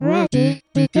Floppy,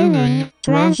 beginning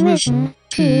transmission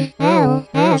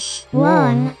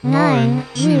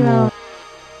TLS190.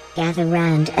 Gather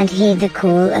round and heed the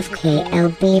call of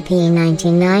KLBP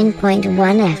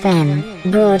 99.1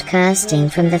 FM, broadcasting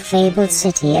from the fabled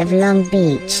city of Long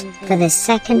Beach, for the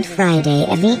second Friday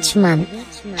of each month,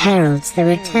 heralds the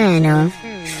return of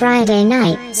Friday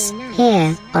nights,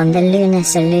 here, on the Lunar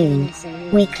Saloon.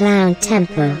 We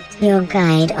Clowntempo, your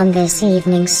guide on this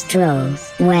evening's stroll,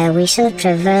 where we shall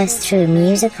traverse through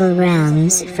musical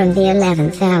realms from the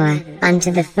 11th hour,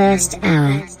 unto the first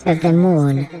hour, of the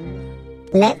morn.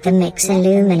 Let the mix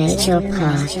illuminate your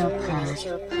path.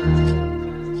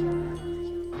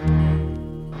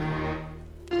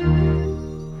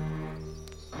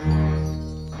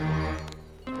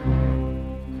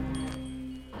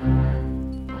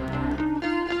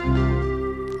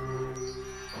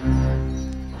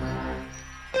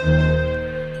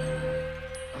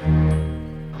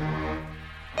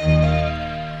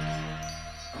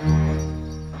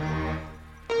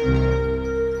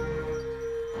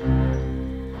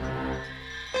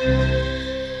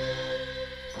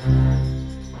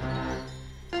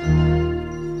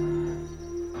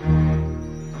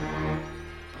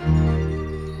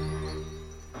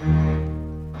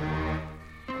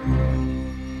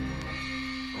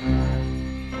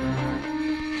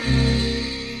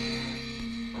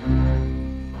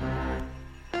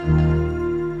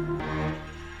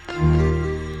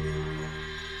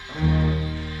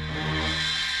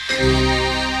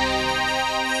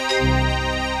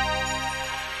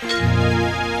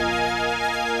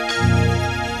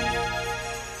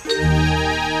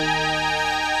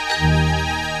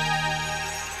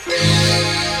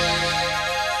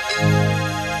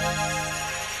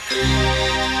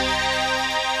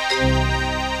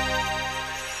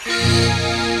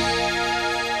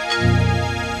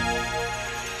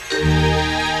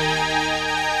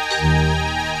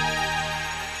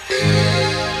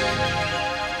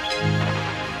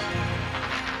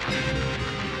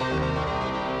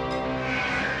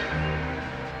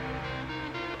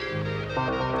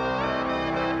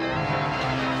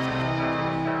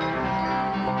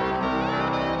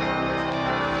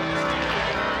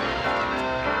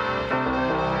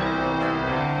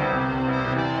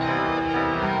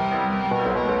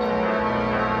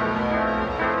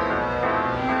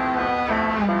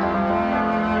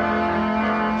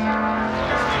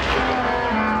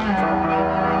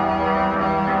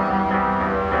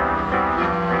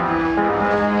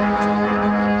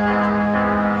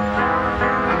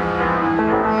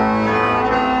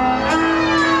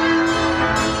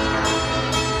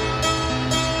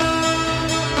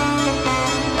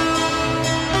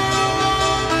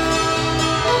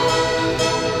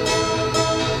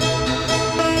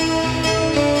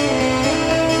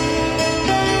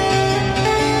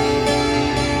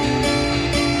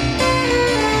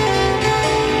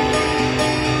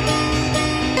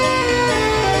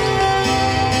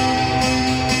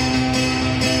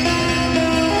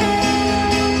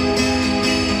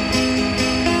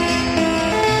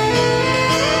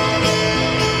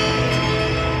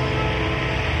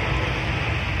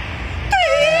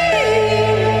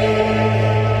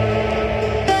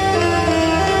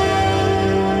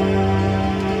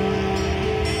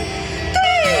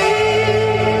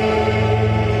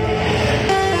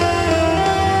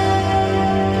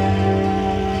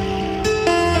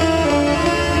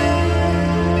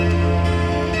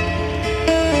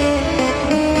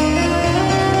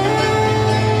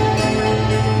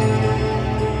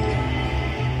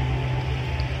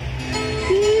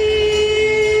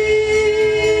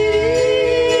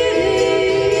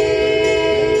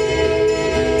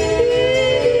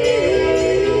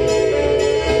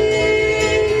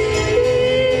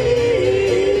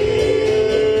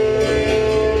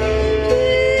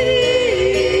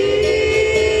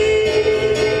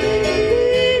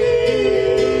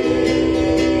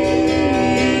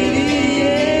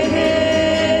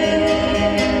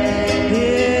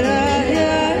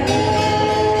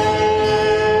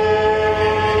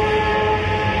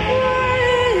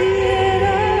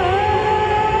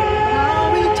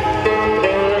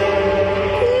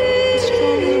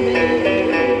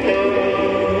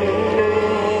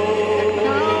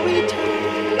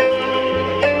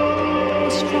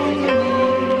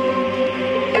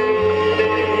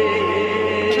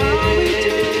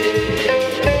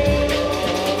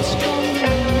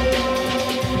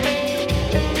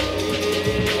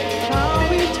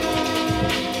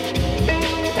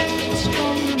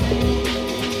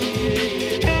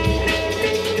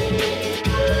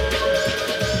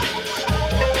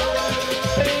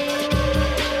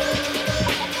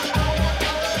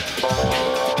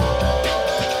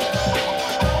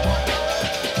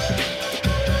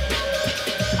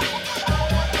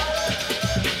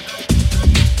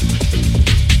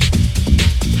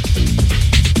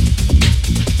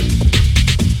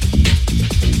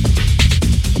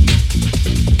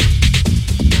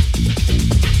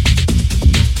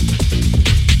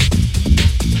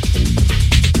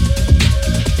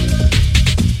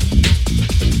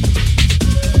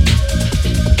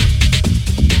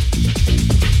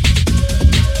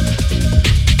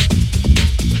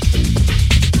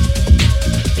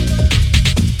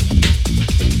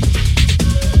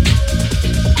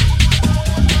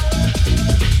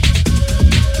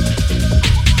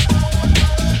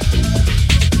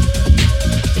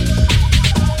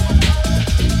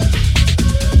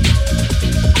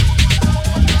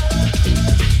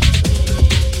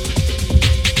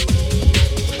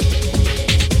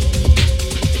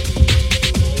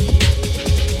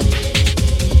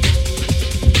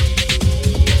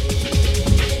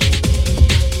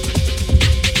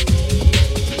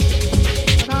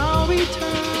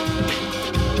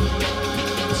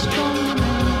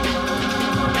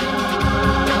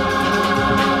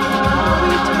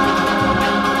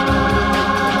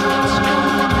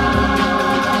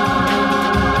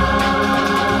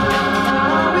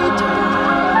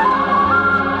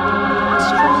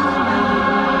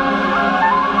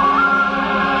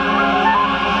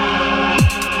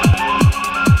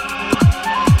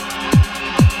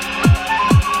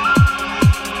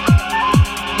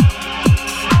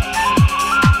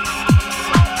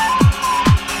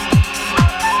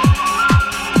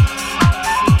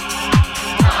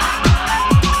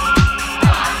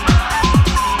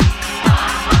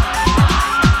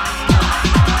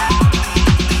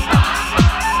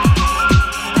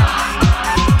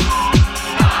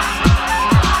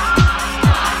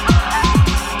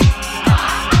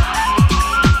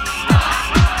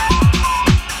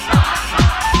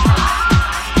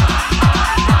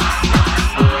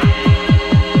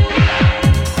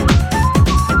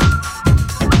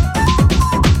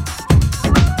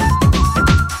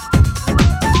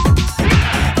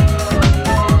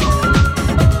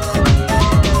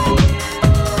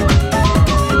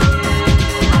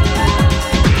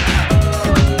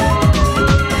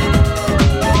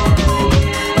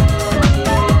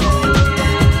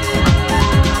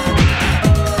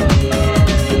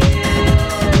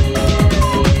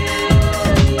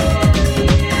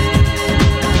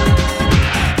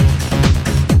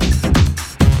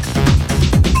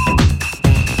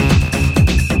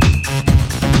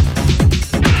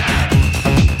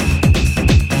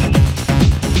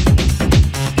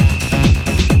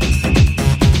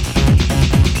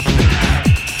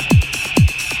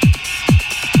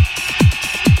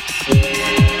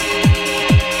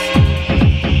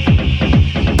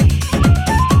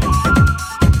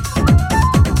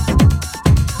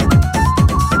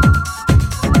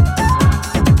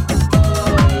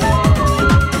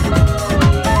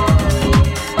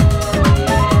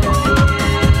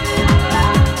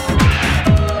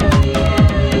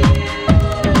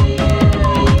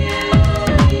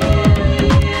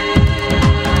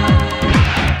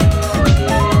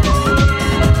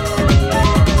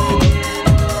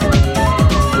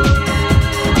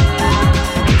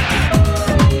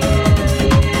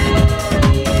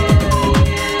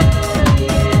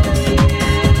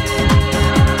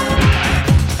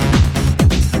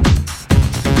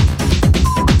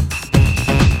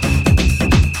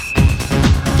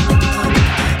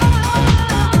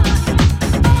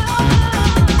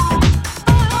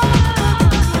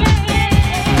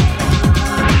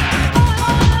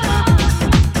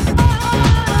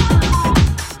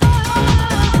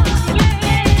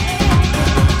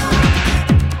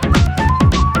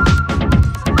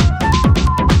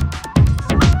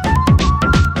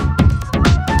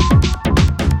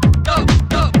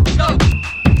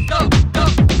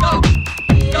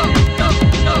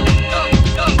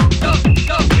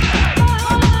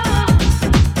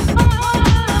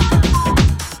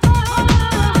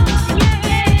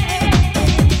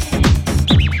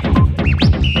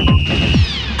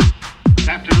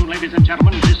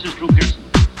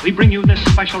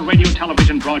 special radio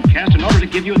television broadcast in order to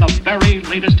give you the very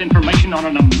latest information on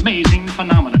an amazing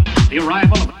phenomenon. The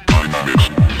arrival of...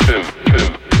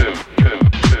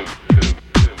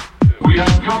 We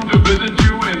have come to visit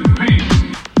you in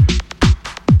peace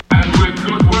and with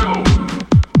goodwill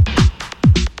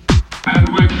and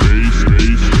with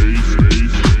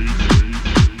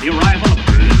the arrival of...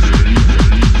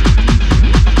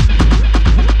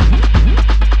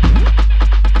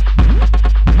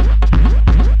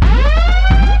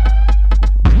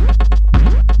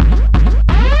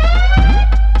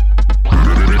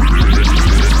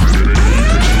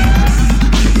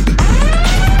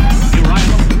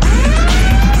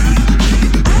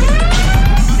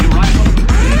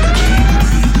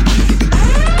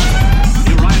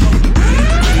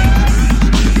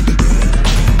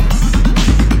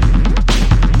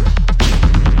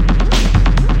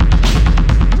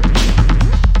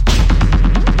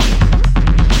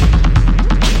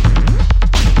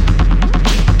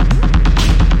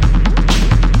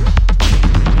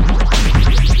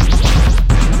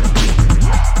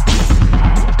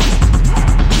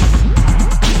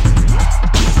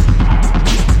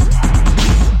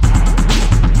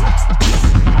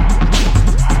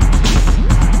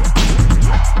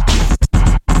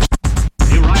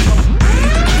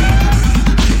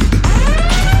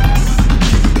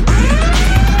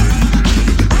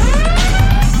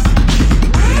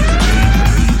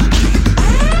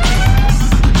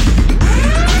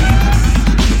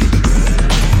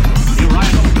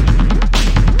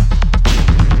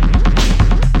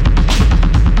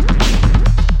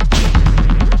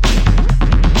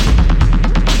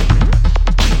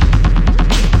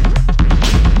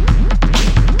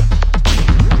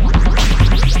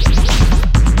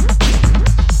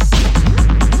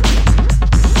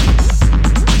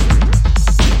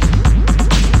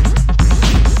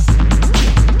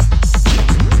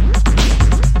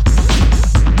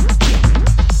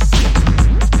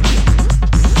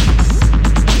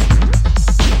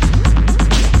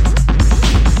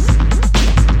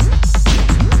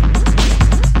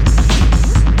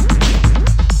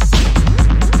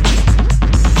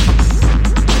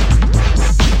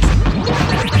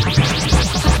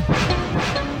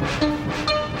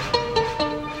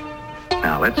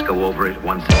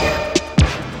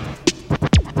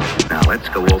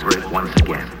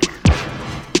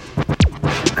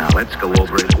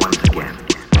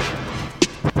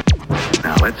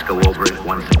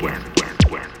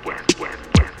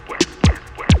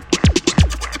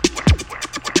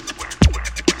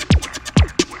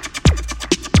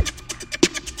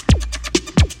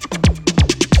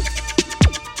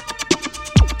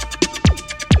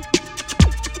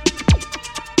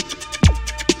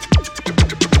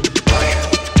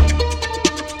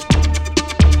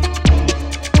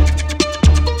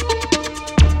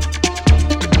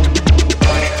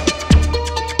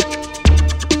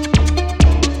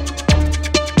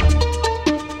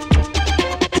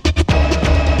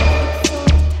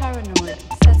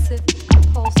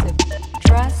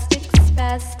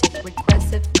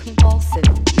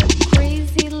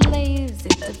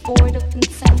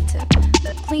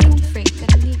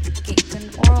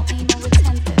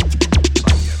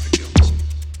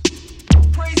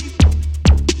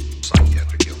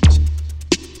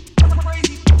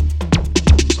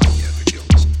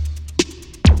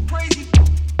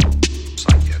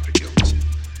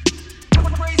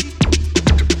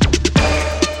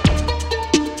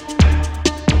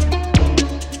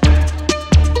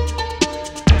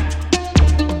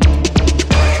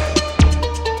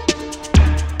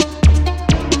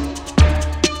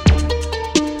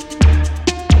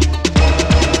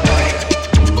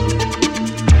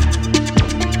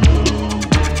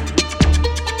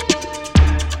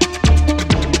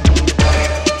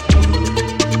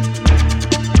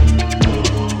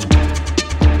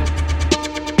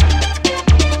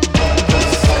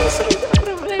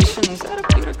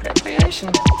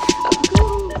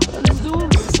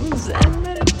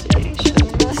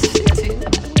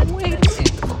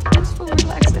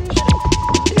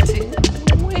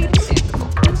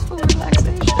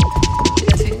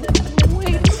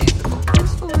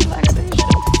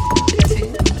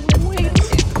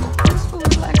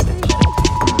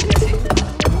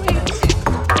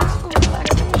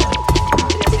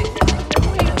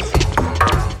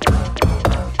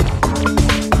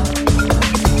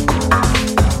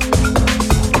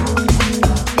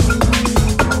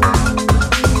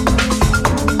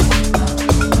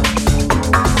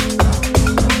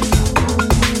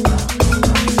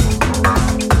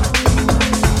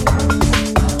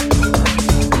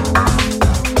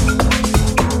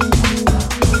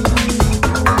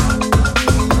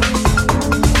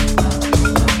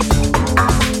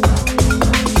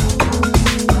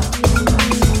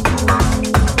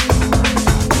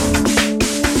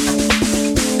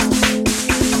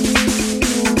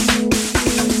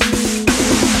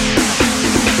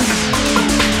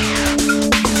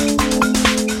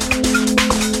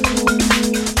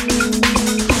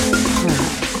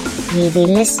 be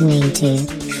listening to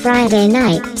Friday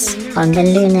Nights on the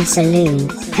Lunar Saloon,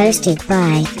 hosted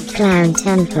by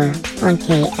Clowntempo on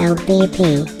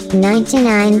KLBP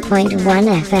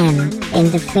 99.1 FM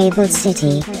in the fabled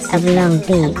city of Long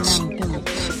Beach.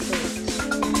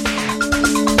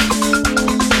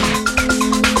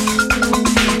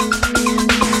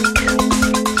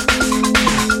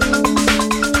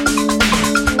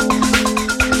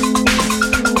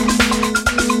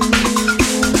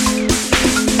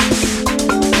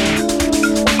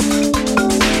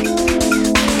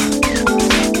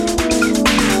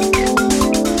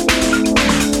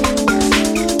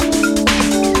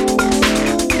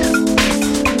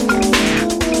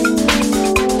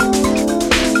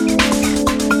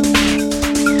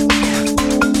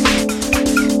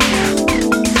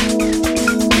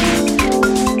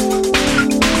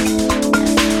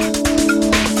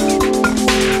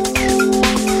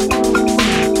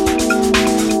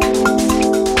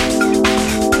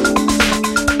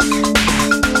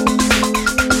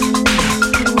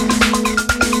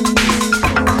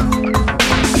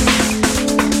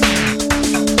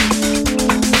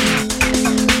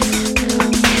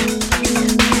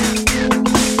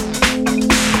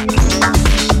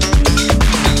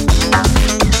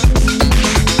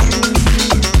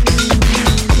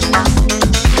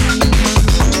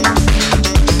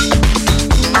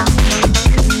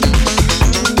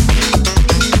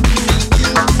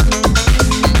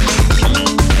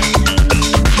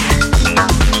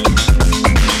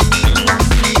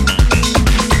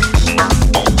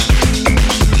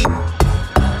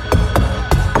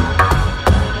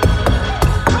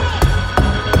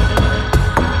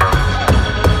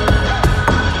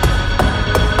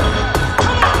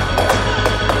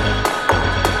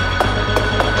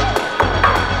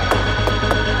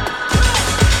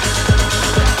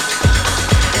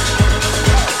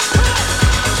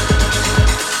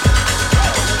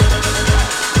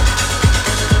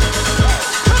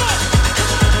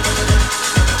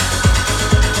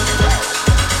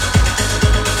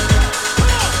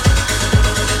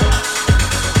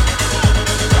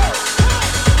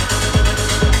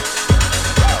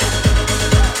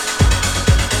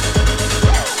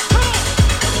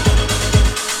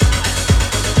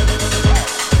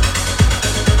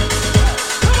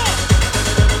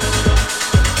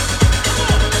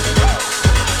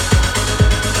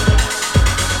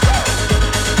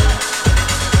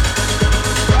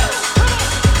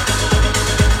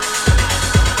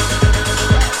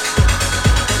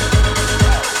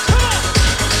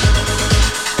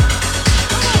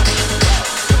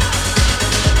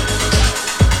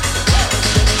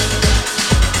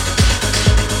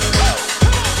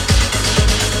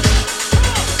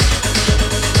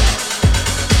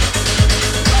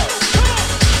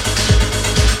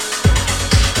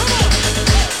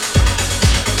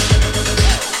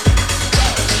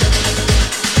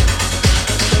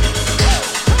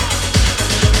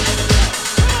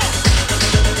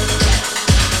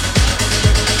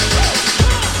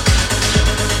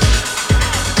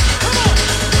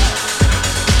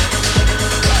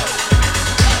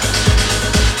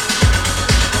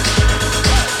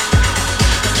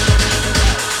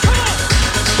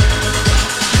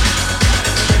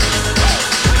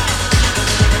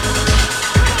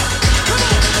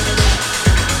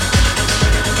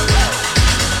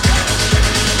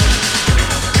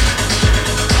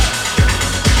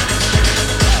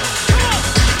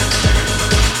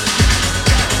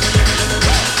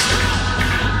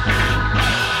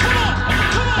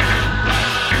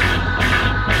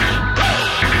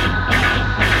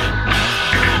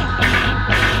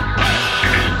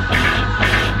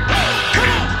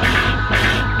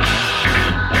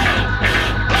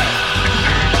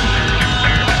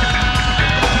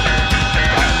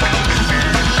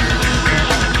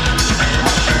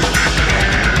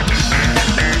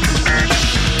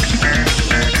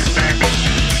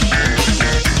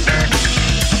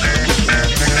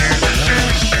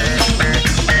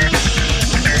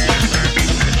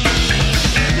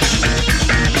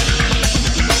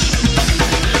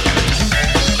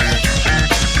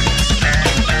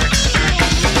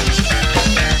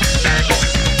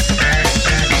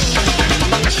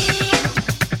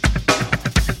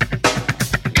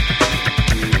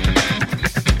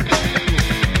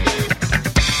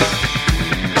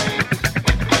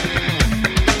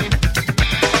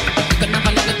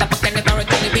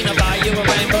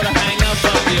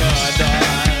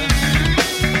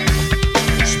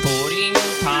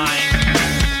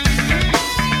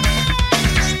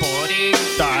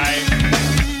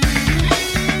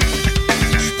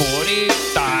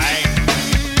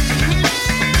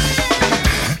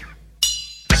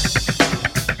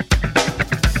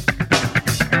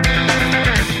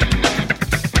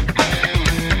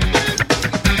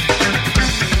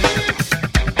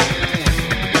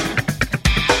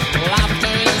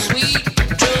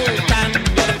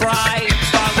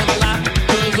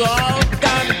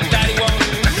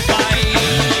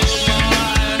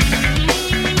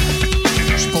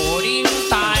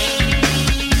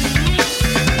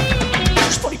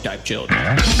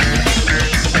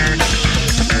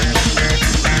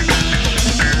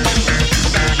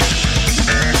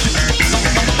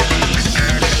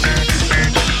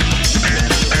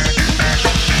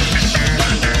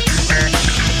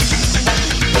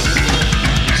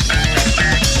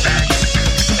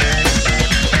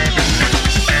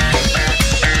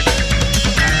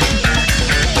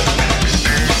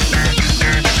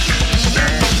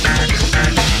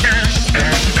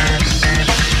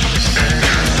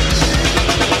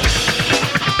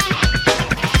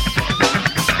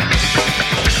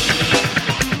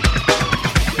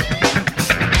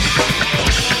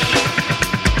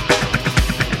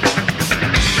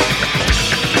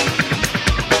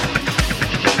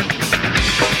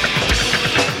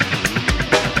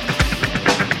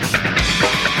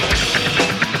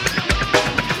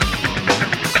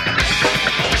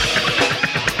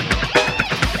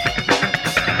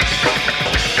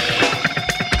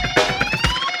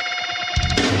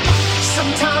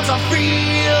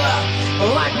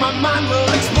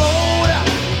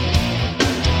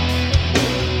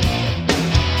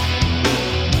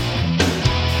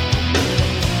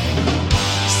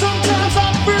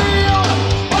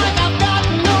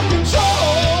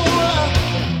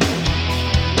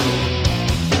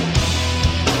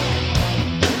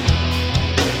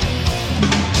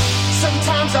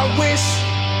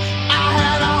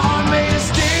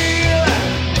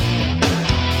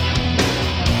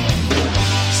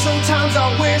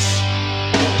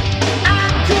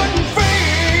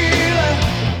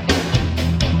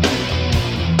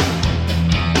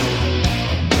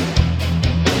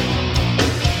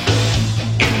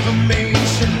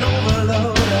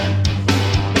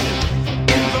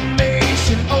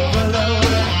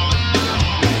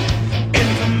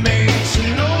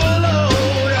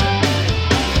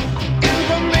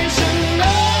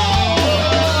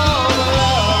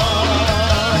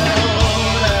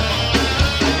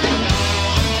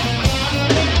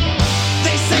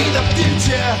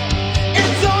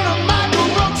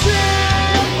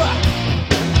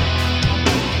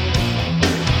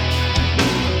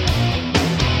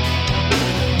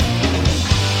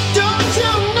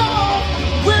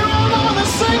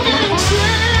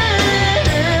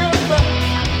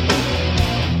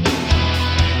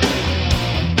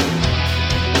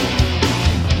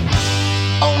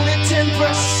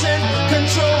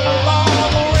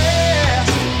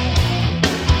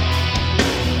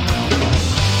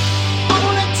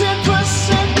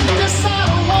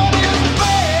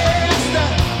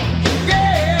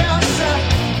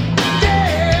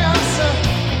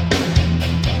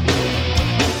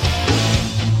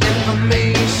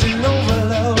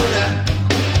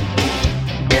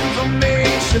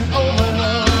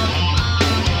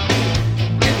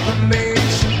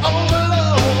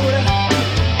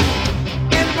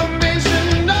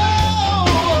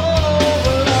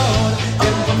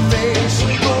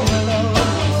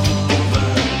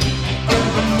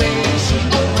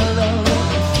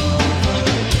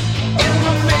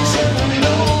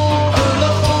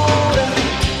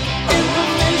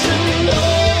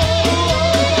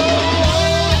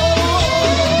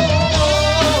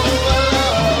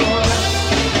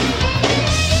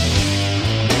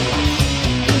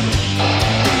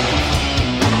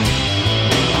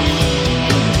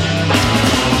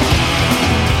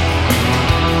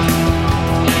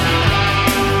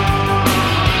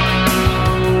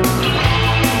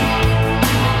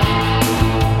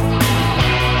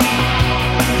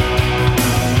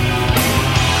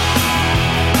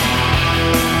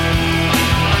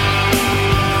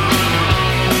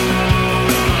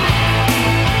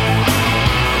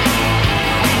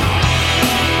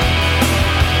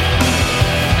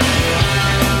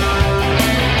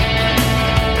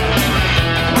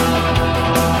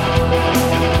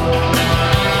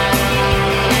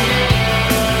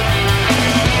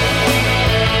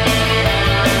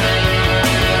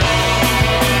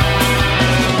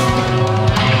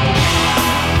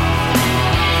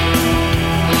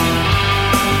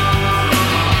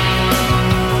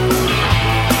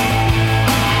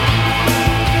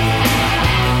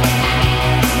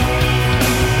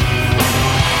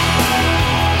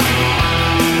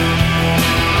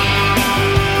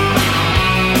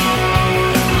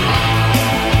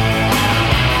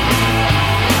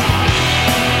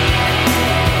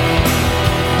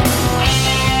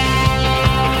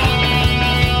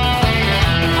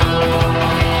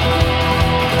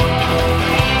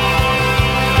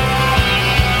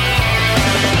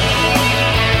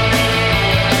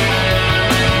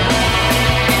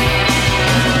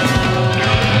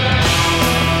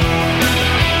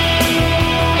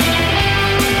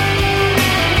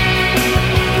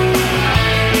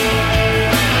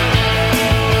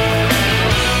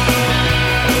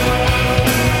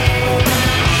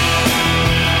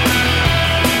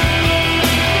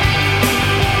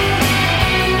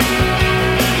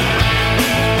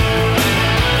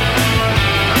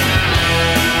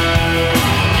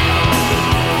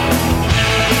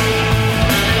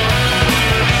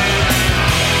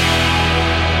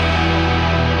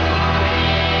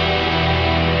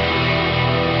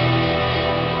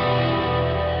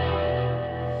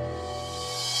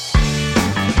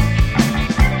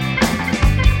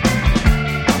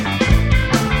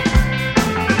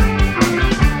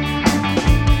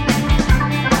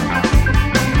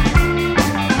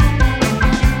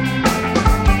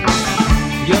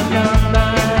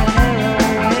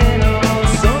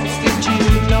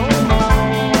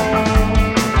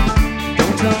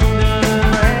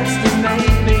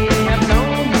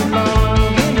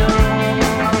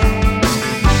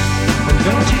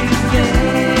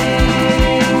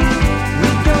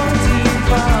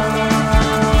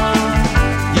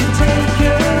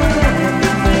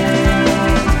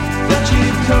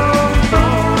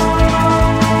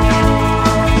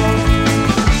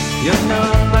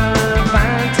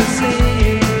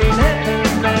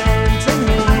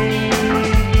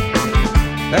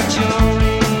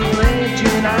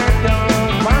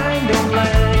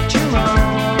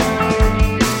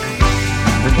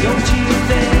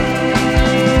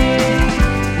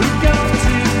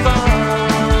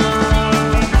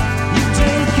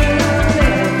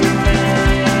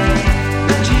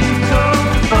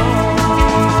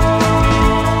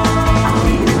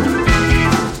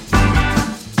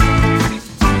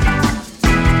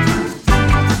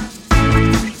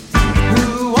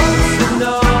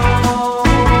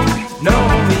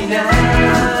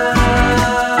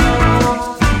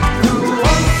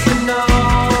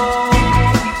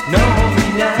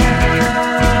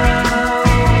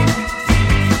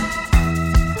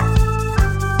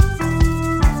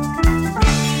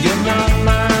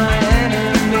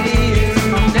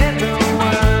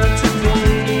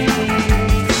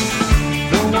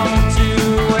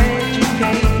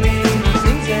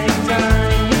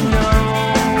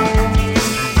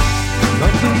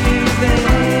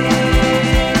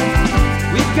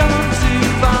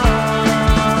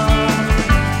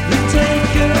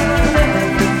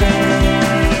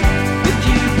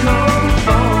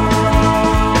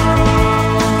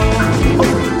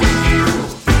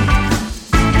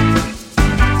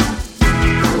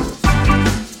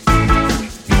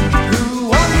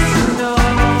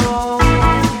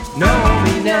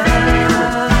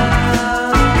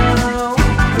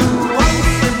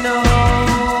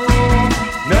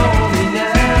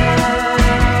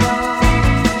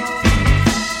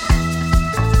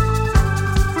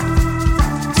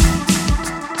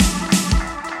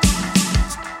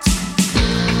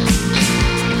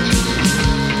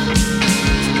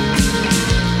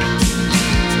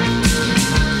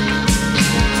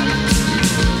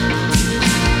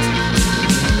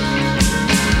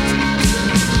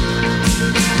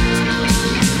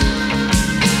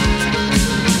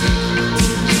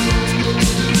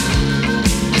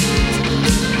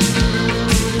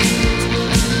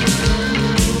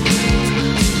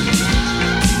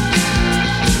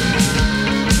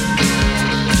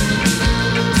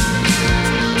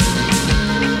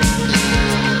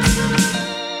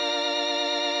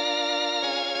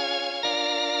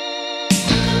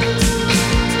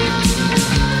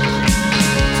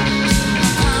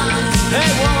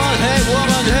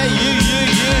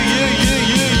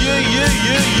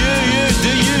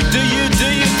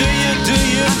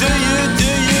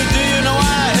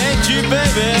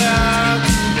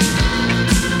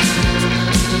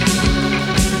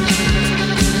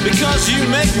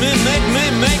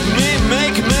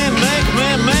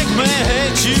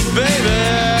 hate you, baby.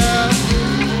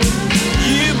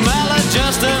 You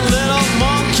maladjusting little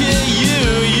monkey, you.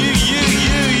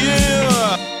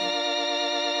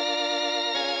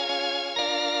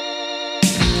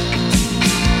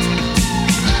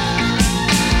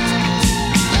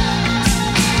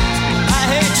 I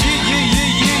hate you,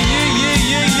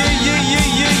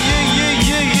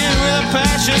 with a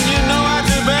passion, you know I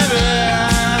do, baby.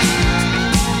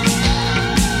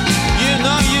 You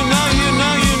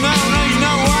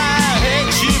know why I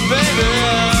hate you, baby.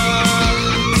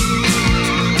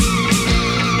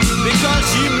 Because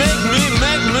you make me.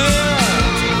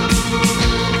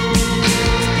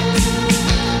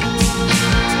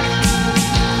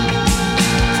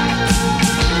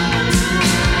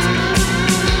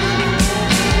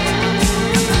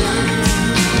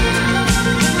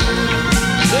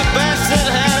 The bastard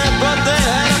had it, but they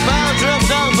had a barrel drop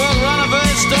down, but run of a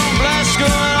stone blast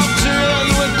going up to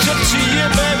you with up to you,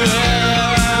 baby.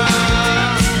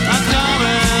 I'm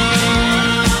coming.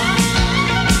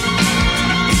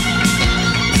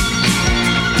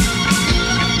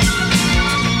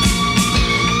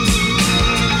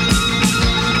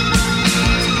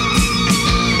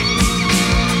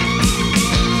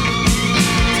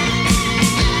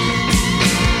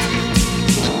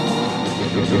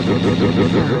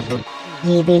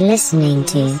 You be listening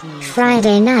to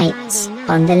Friday Nights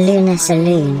on the Lunar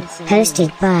Saloon,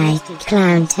 hosted by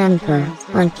Clowntempo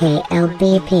on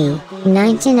KLBP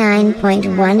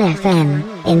 99.1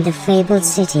 FM in the fabled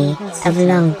city of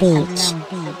Long Beach.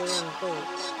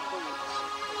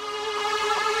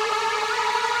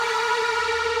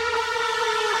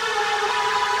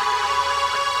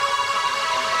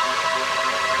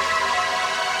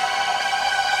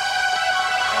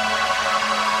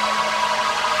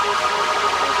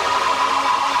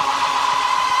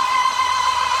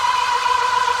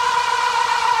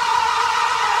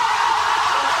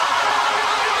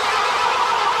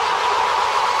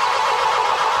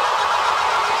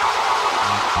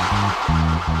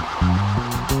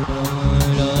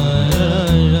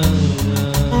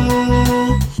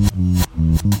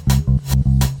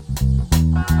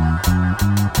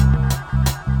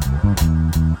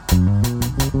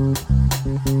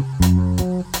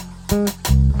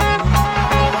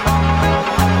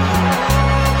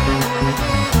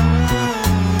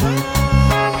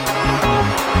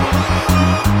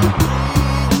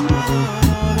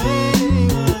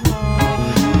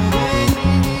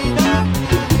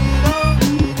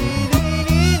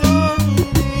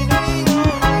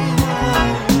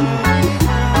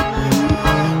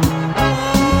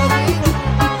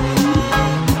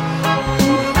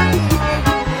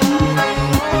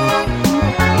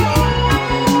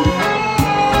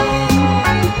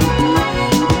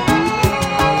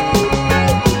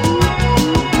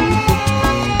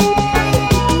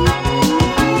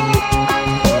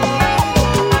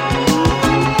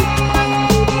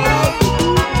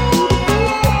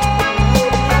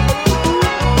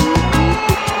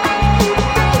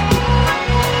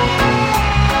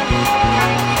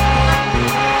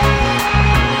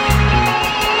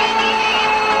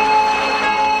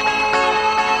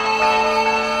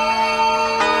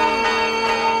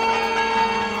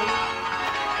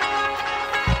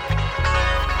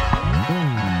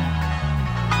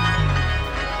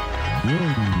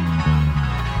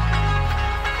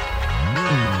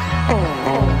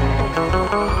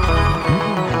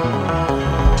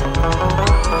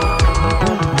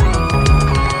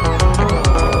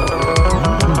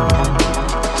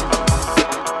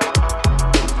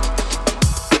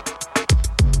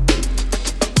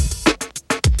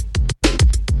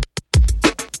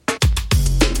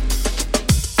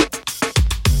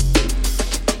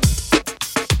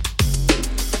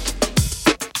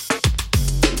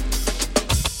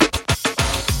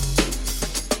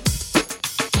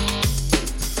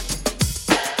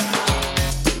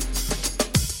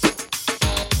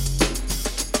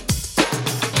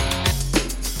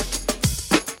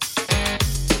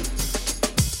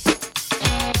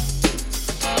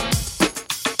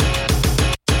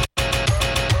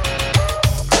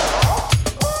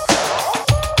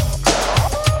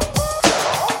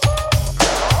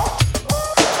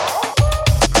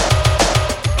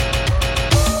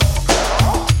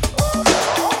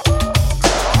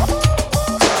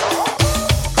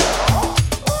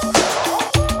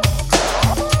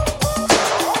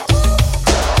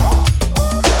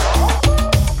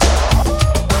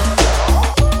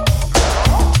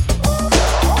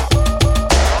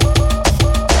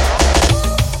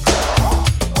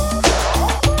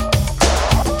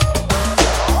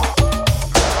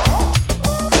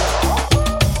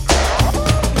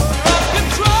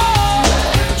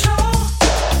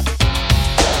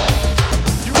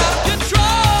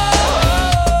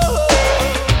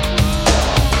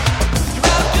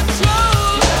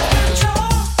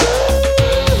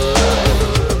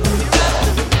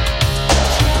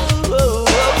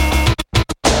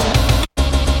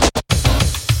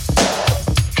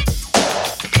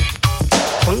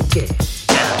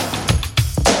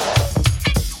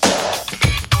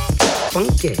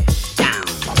 Funky down.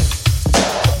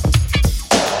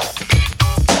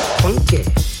 Funky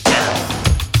down.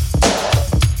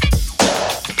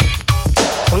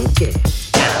 Funky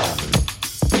down.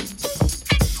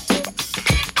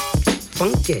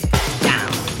 Funky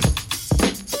down.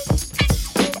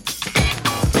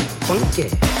 Funky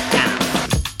down.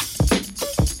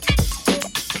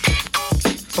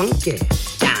 Funky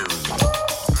down.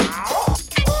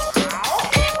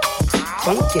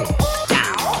 Funky down.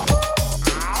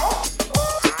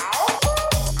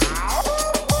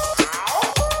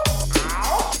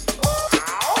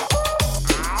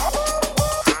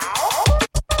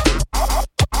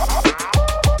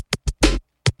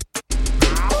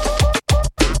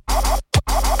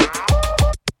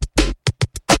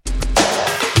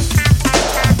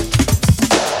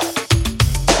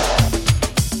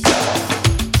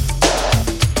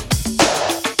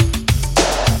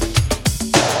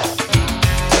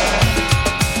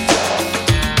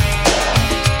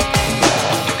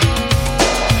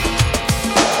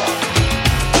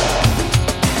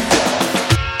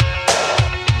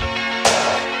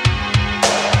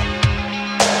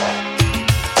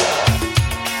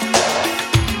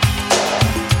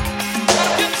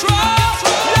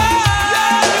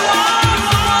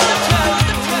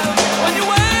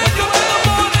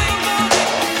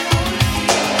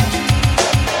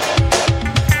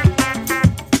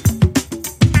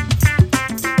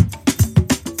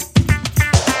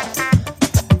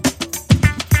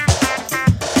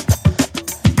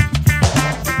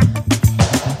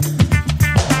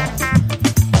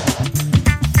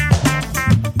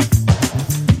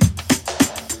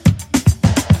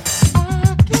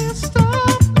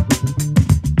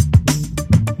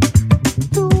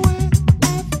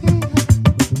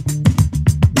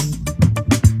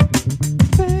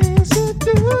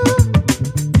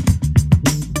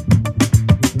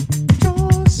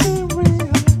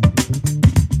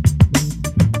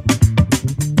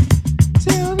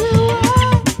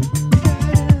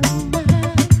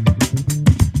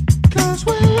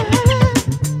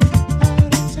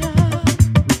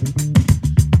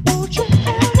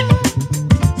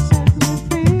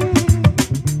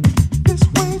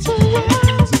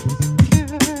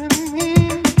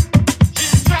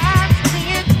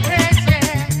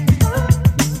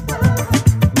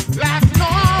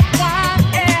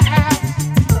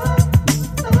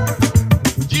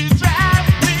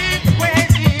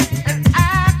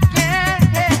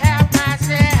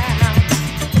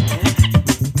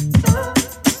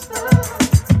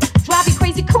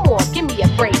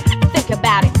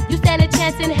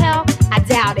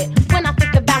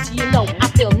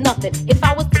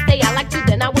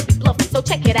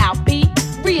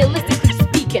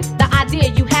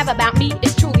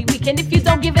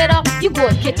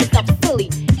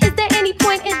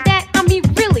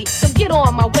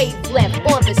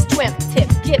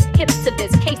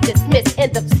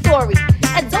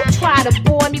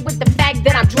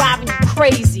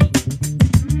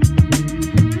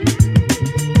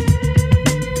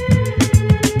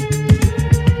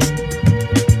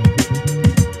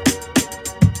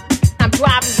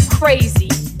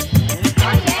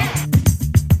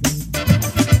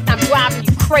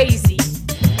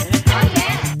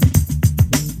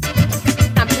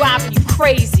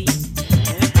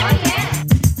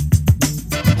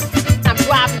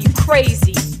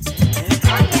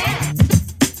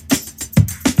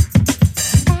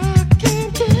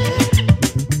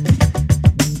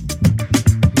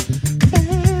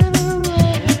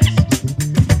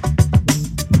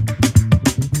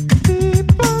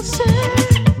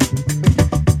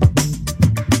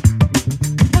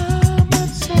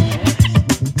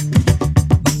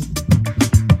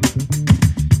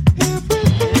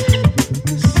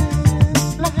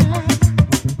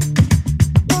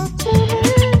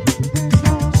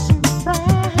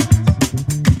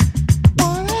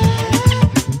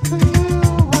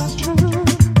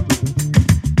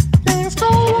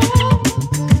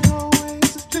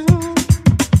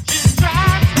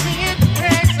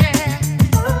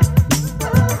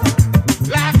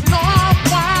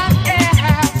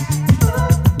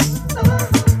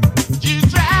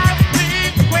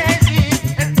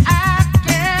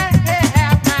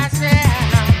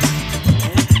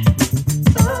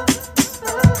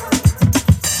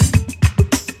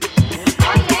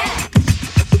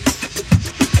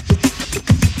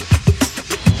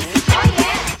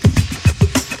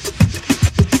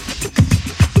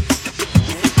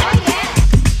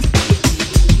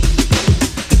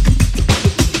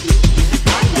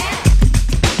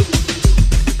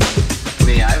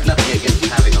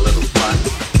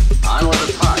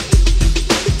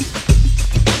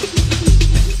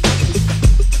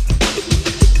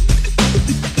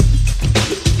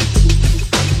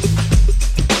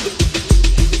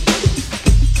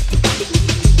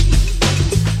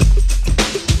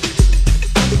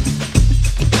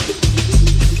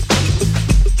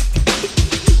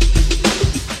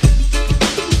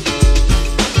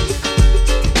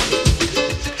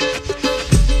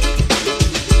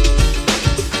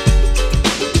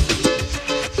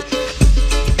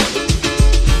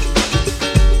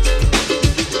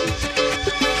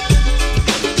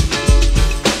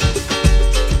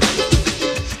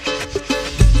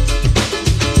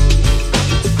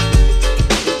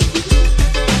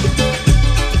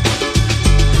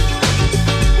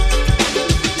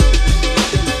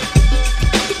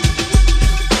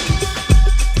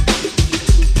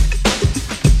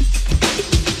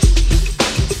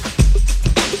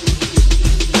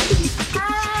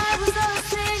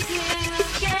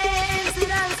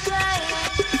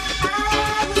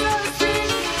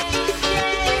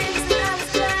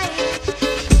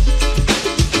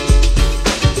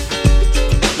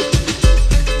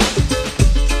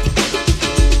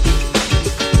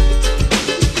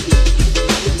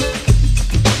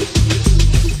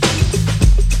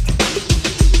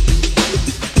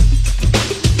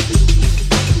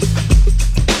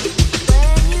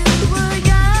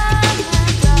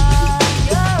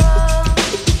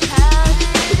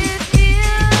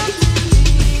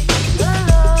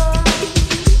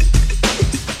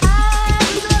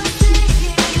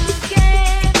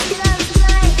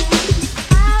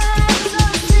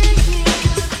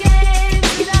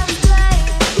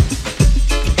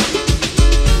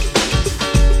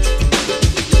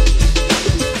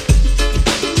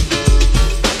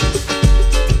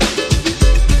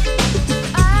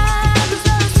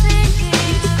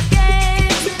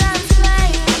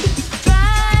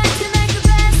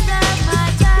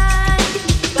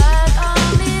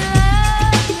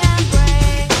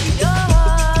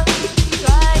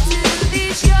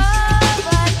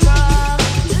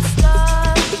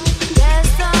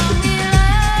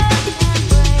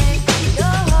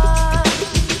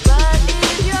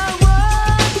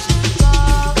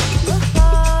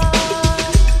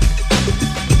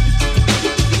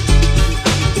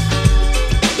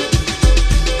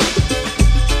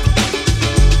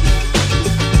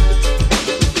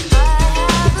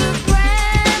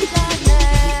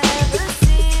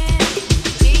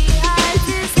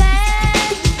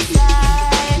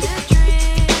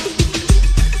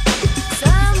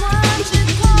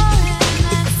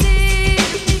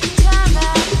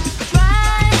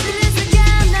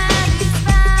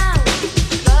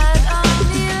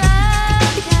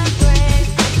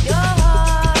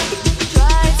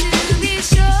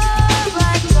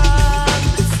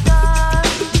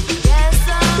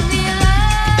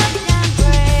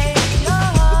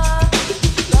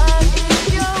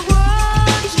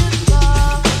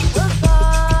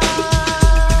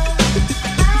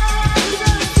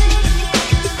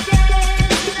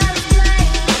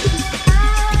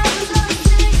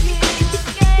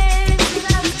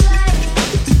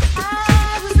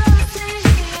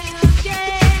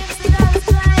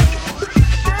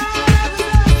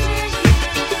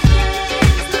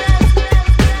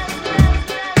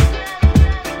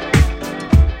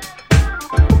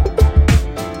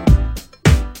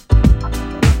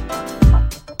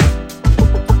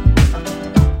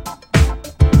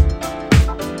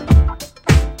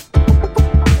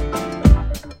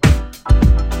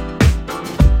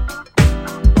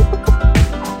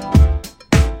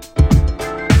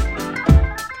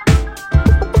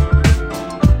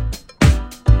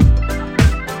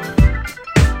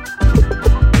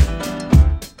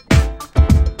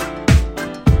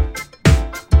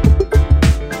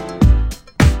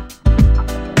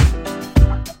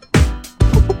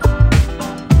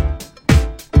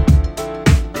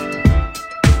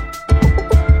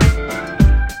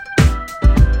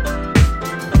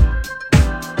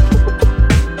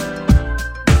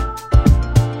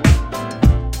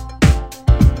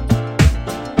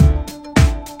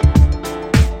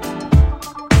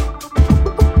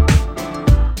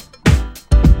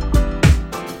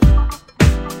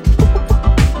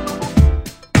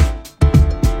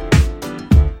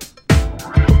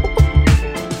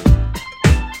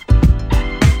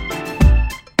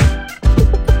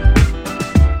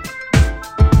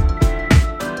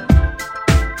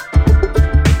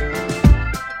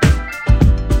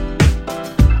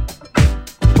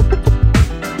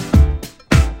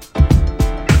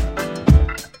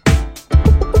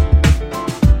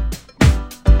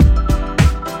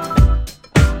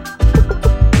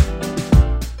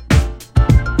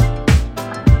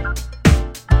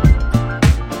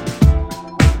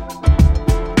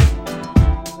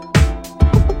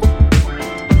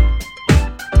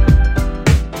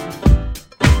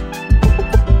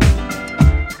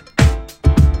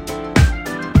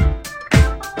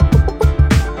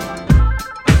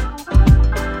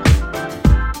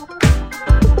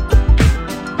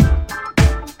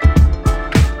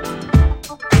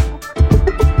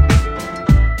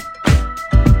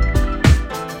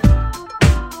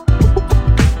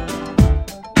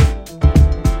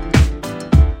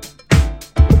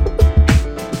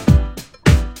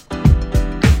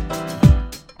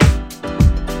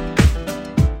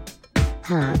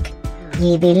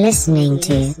 Ye be listening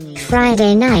to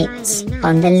Friday Nights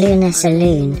on the Lunar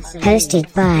Saloon, hosted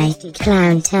by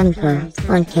Clowntempo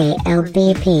on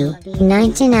KLBP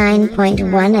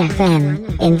 99.1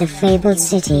 FM in the fabled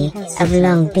city of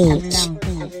Long Beach.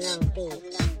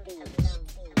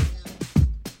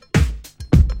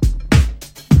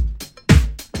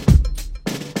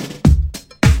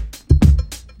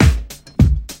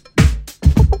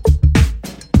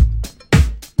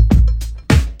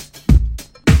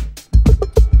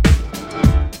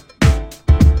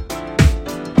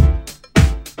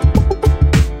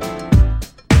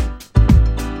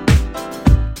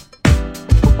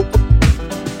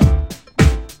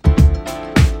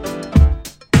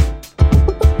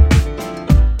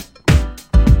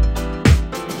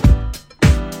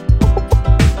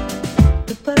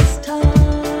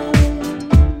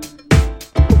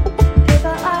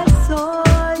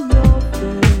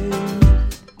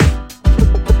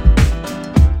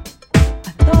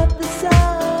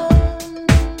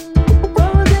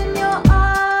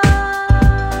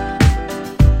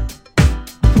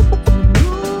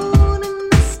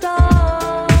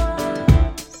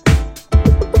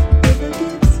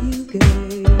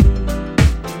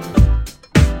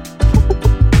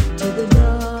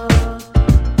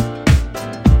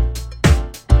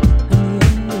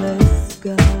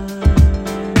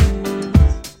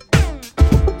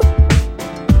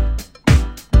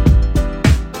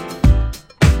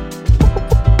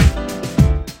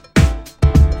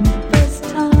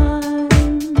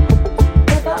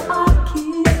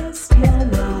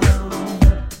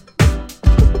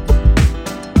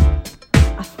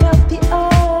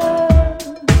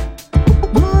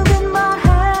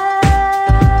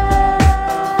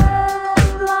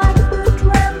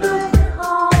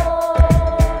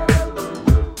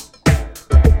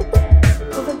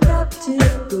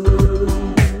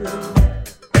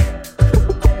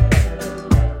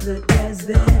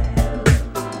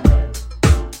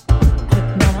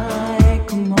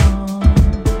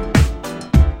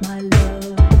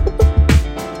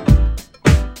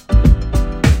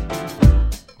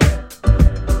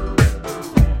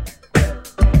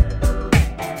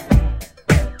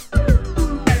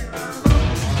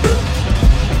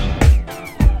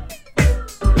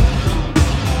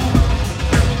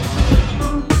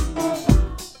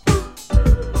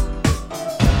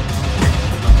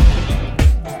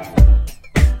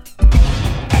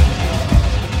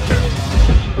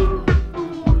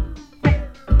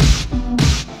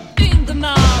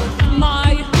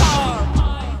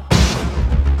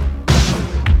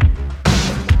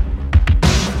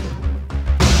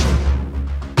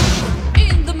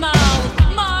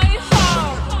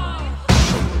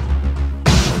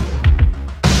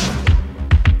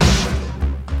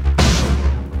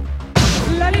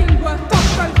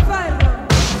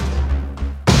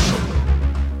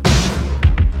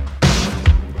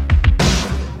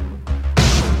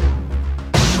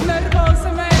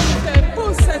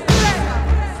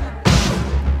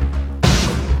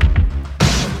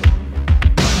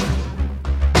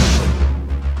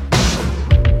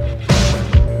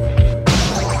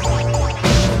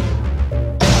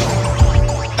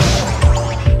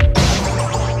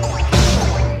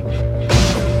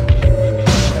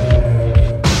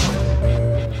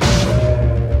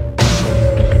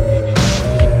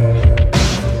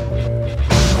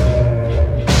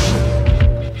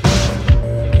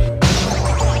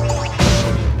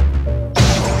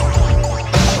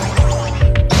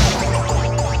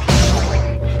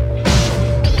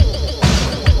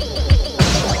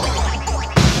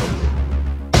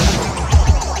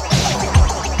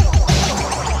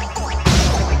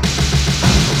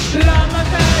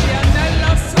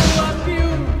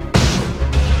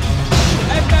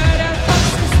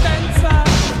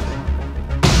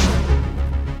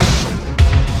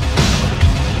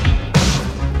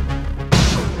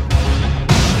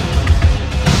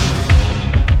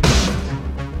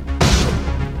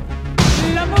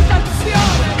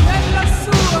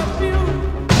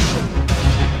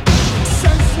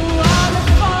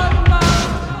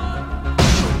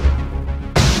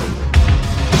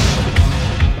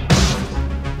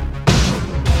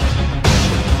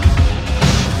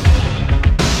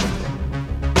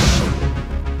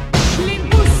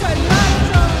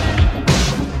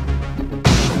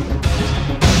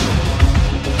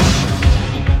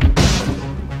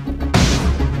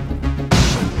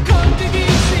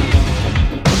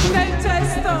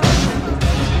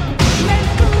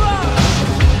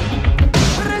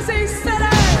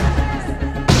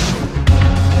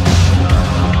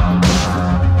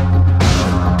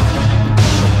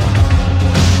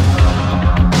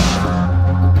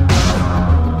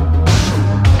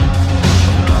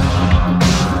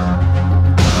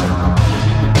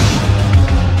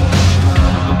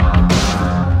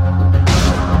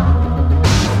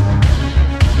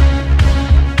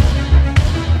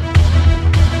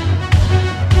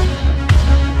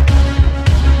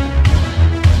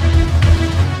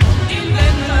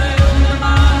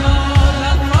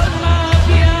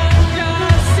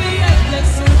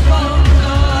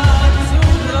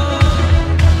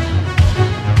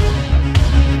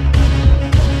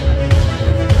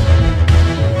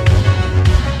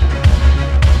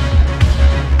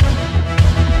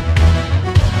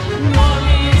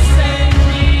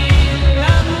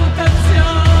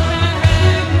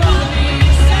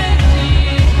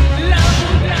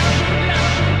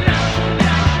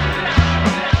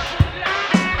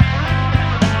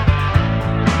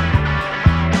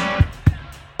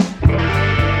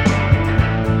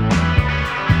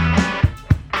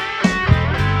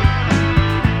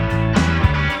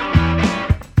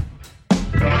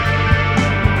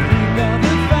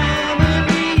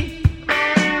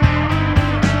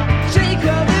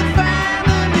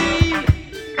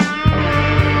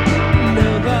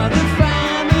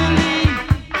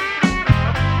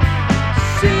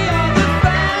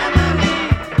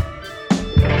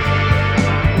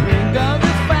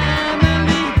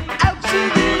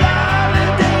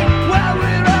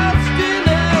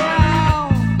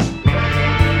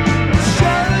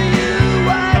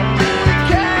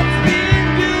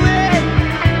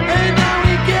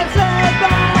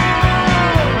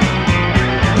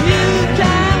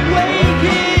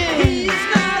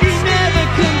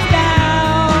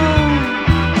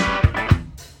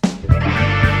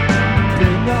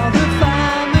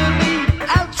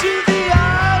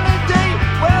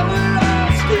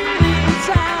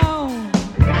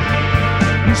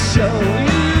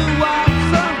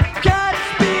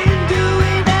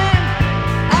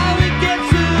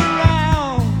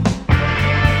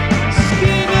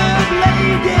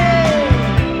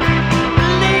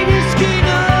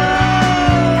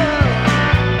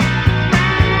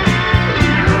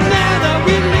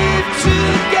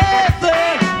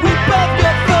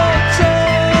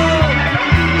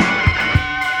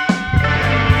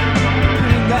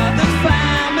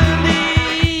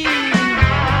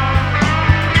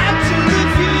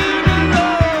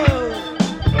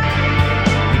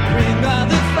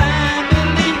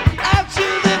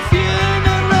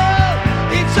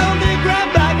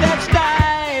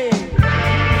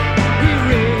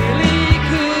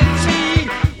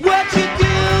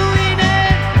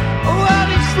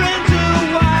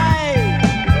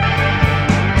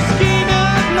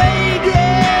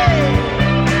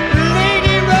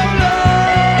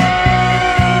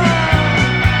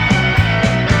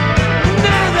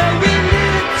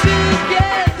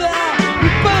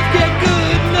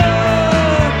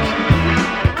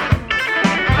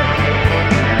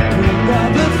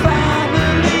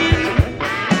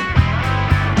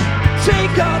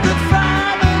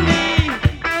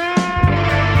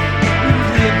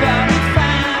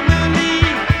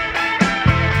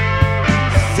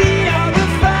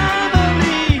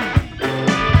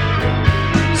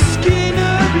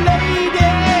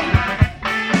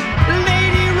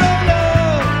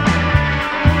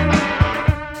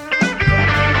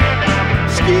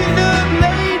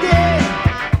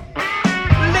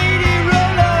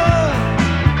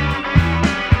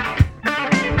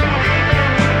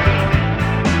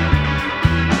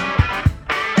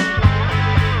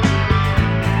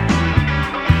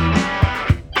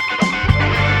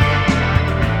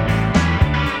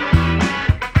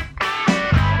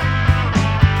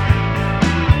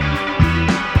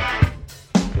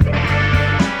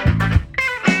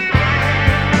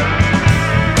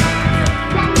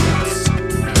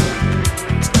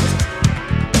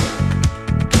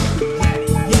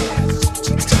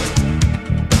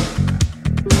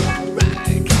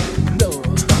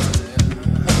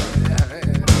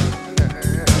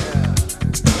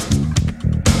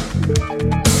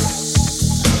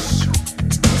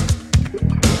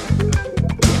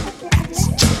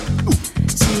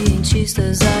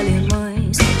 cientistas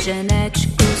alemães,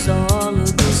 genéticos,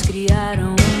 zoólogos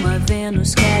criaram uma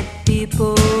Vênus Cat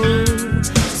People.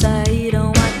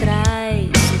 Saíram atrás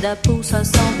da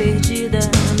pulsação perdida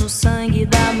no sangue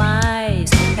da mais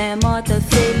remota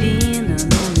felina.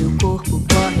 No meu corpo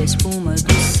corre a espuma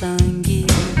do sangue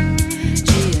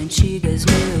de antigas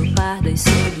leopardas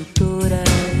sedutoras.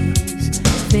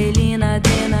 Felina,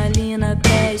 adrenalina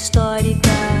pré-histórica.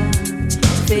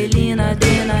 Felina,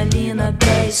 adrenalina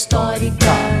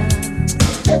pré-histórica.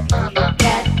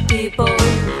 Cat people,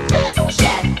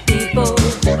 cat people,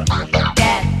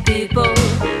 cat people,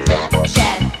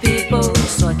 cat people.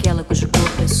 Sou aquela cujo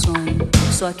corpo é sonho,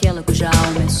 sou aquela cuja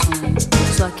alma é sonho,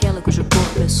 sou aquela cujo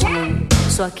corpo é sonho,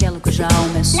 sou aquela cuja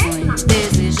alma é sonho.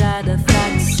 Desejada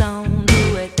fracção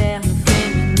do eterno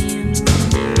feminino.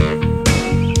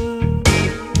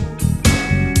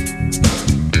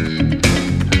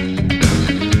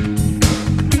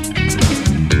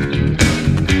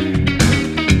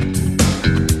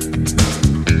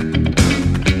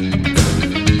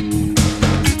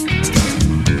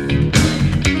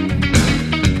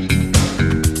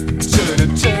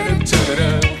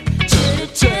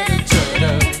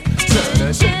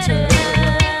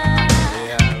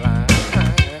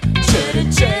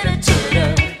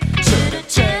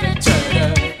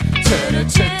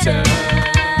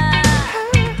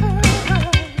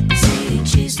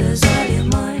 Cientistas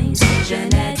alemães,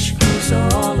 genéticos,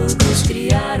 zoólogos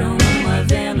criaram uma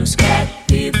Vênus Cat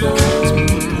People.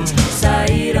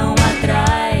 Saíram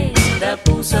atrás da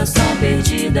pulsação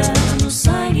perdida no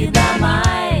sangue da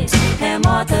mais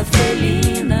remota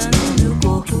felina. No meu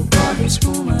corpo corre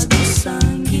espuma do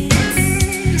sangue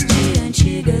de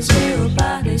antigas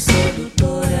leopardas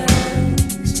sedutoras.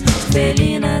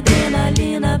 Felina,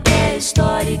 adrenalina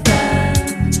pré-histórica.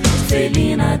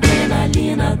 Felina,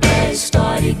 adrenalina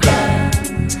pré-histórica.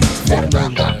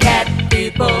 Cat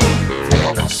people,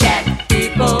 cat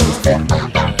people,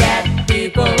 cat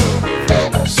people,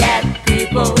 cat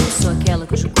people. Sou aquela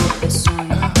cujo corpo é sonho,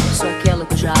 sou aquela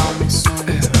cuja alma é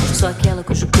sonho, sou aquela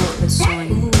cujo corpo é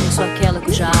sonho, sou aquela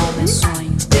cuja alma é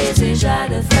sonho.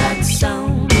 Desejada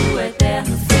fracção do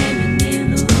eterno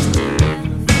feminino.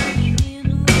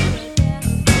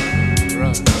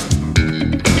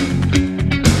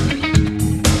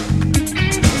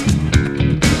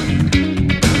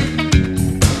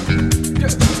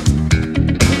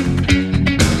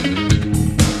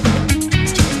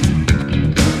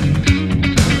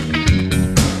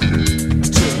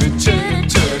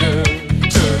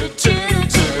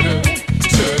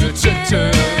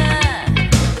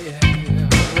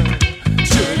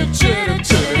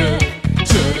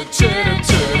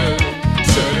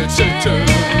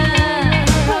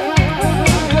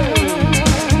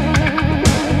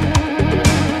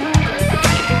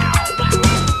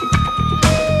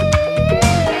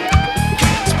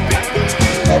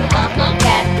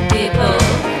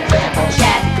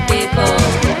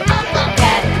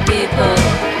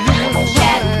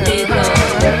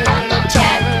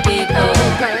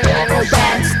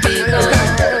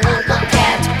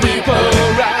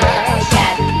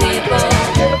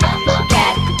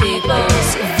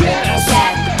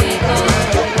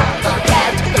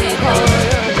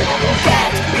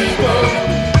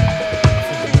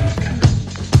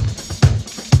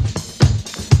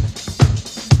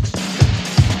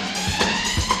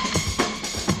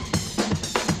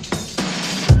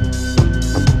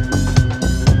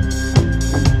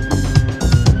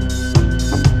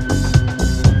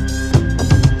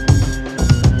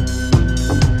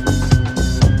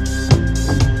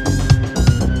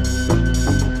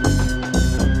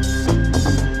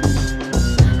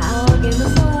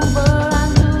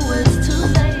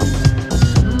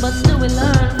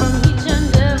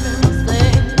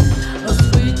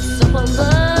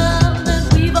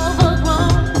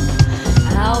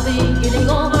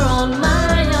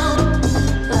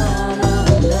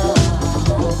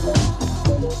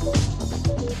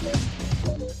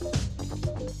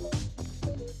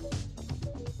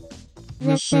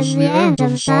 This is the end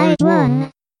of side 1.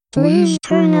 Please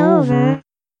turn over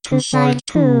to side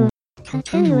 2.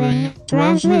 Continuing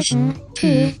transmission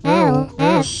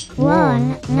TLS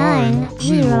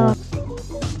 190.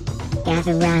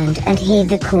 Gather round and heed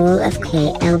the call of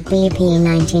KLBP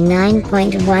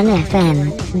 99.1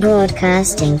 FM,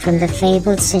 broadcasting from the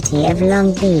fabled city of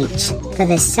Long Beach, for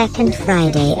the second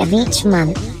Friday of each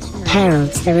month,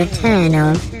 heralds the return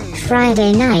of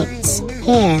Friday nights,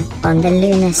 here on the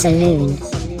Lunar Saloon.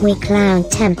 We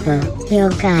Clowntempo, your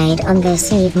guide on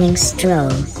this evening's stroll,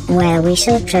 where we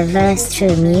shall traverse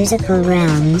through musical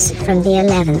realms from the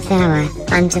 11th hour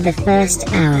unto the first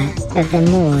hour of the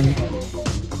morn.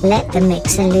 Let the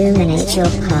mix illuminate your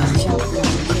path.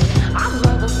 I'm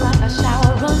nervous like a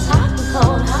shower runs hot and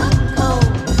cold, hot and cold.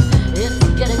 It's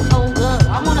getting colder,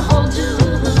 I wanna hold you.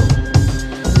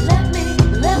 Let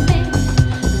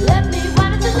me, why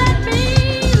don't you let me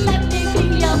be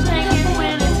your blanket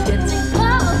when it's getting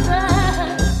colder.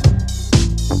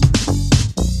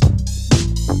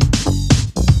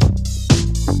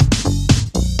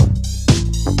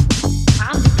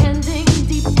 I'm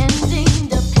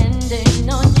depending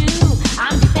on you.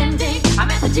 I'm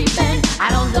at the deep end. I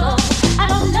don't know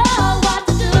what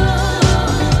to do.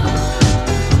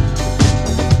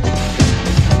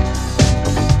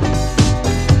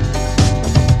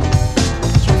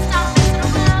 You stop messing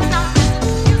around, stop messing.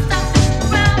 You stop messing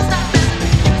around, stop messing.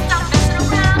 You stop messing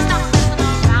around, stop messing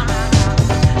around.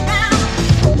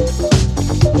 You stop.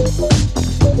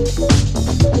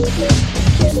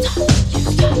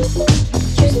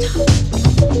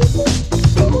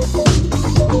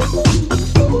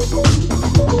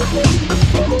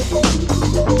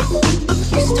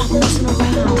 You stop messing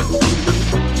around.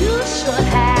 You should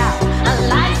have a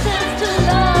license to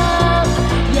love.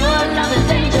 Your love is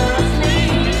dangerously.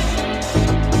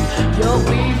 You're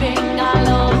weaving all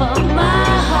over my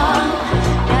heart.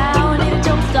 Now I need a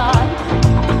jump start,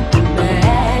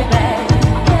 baby.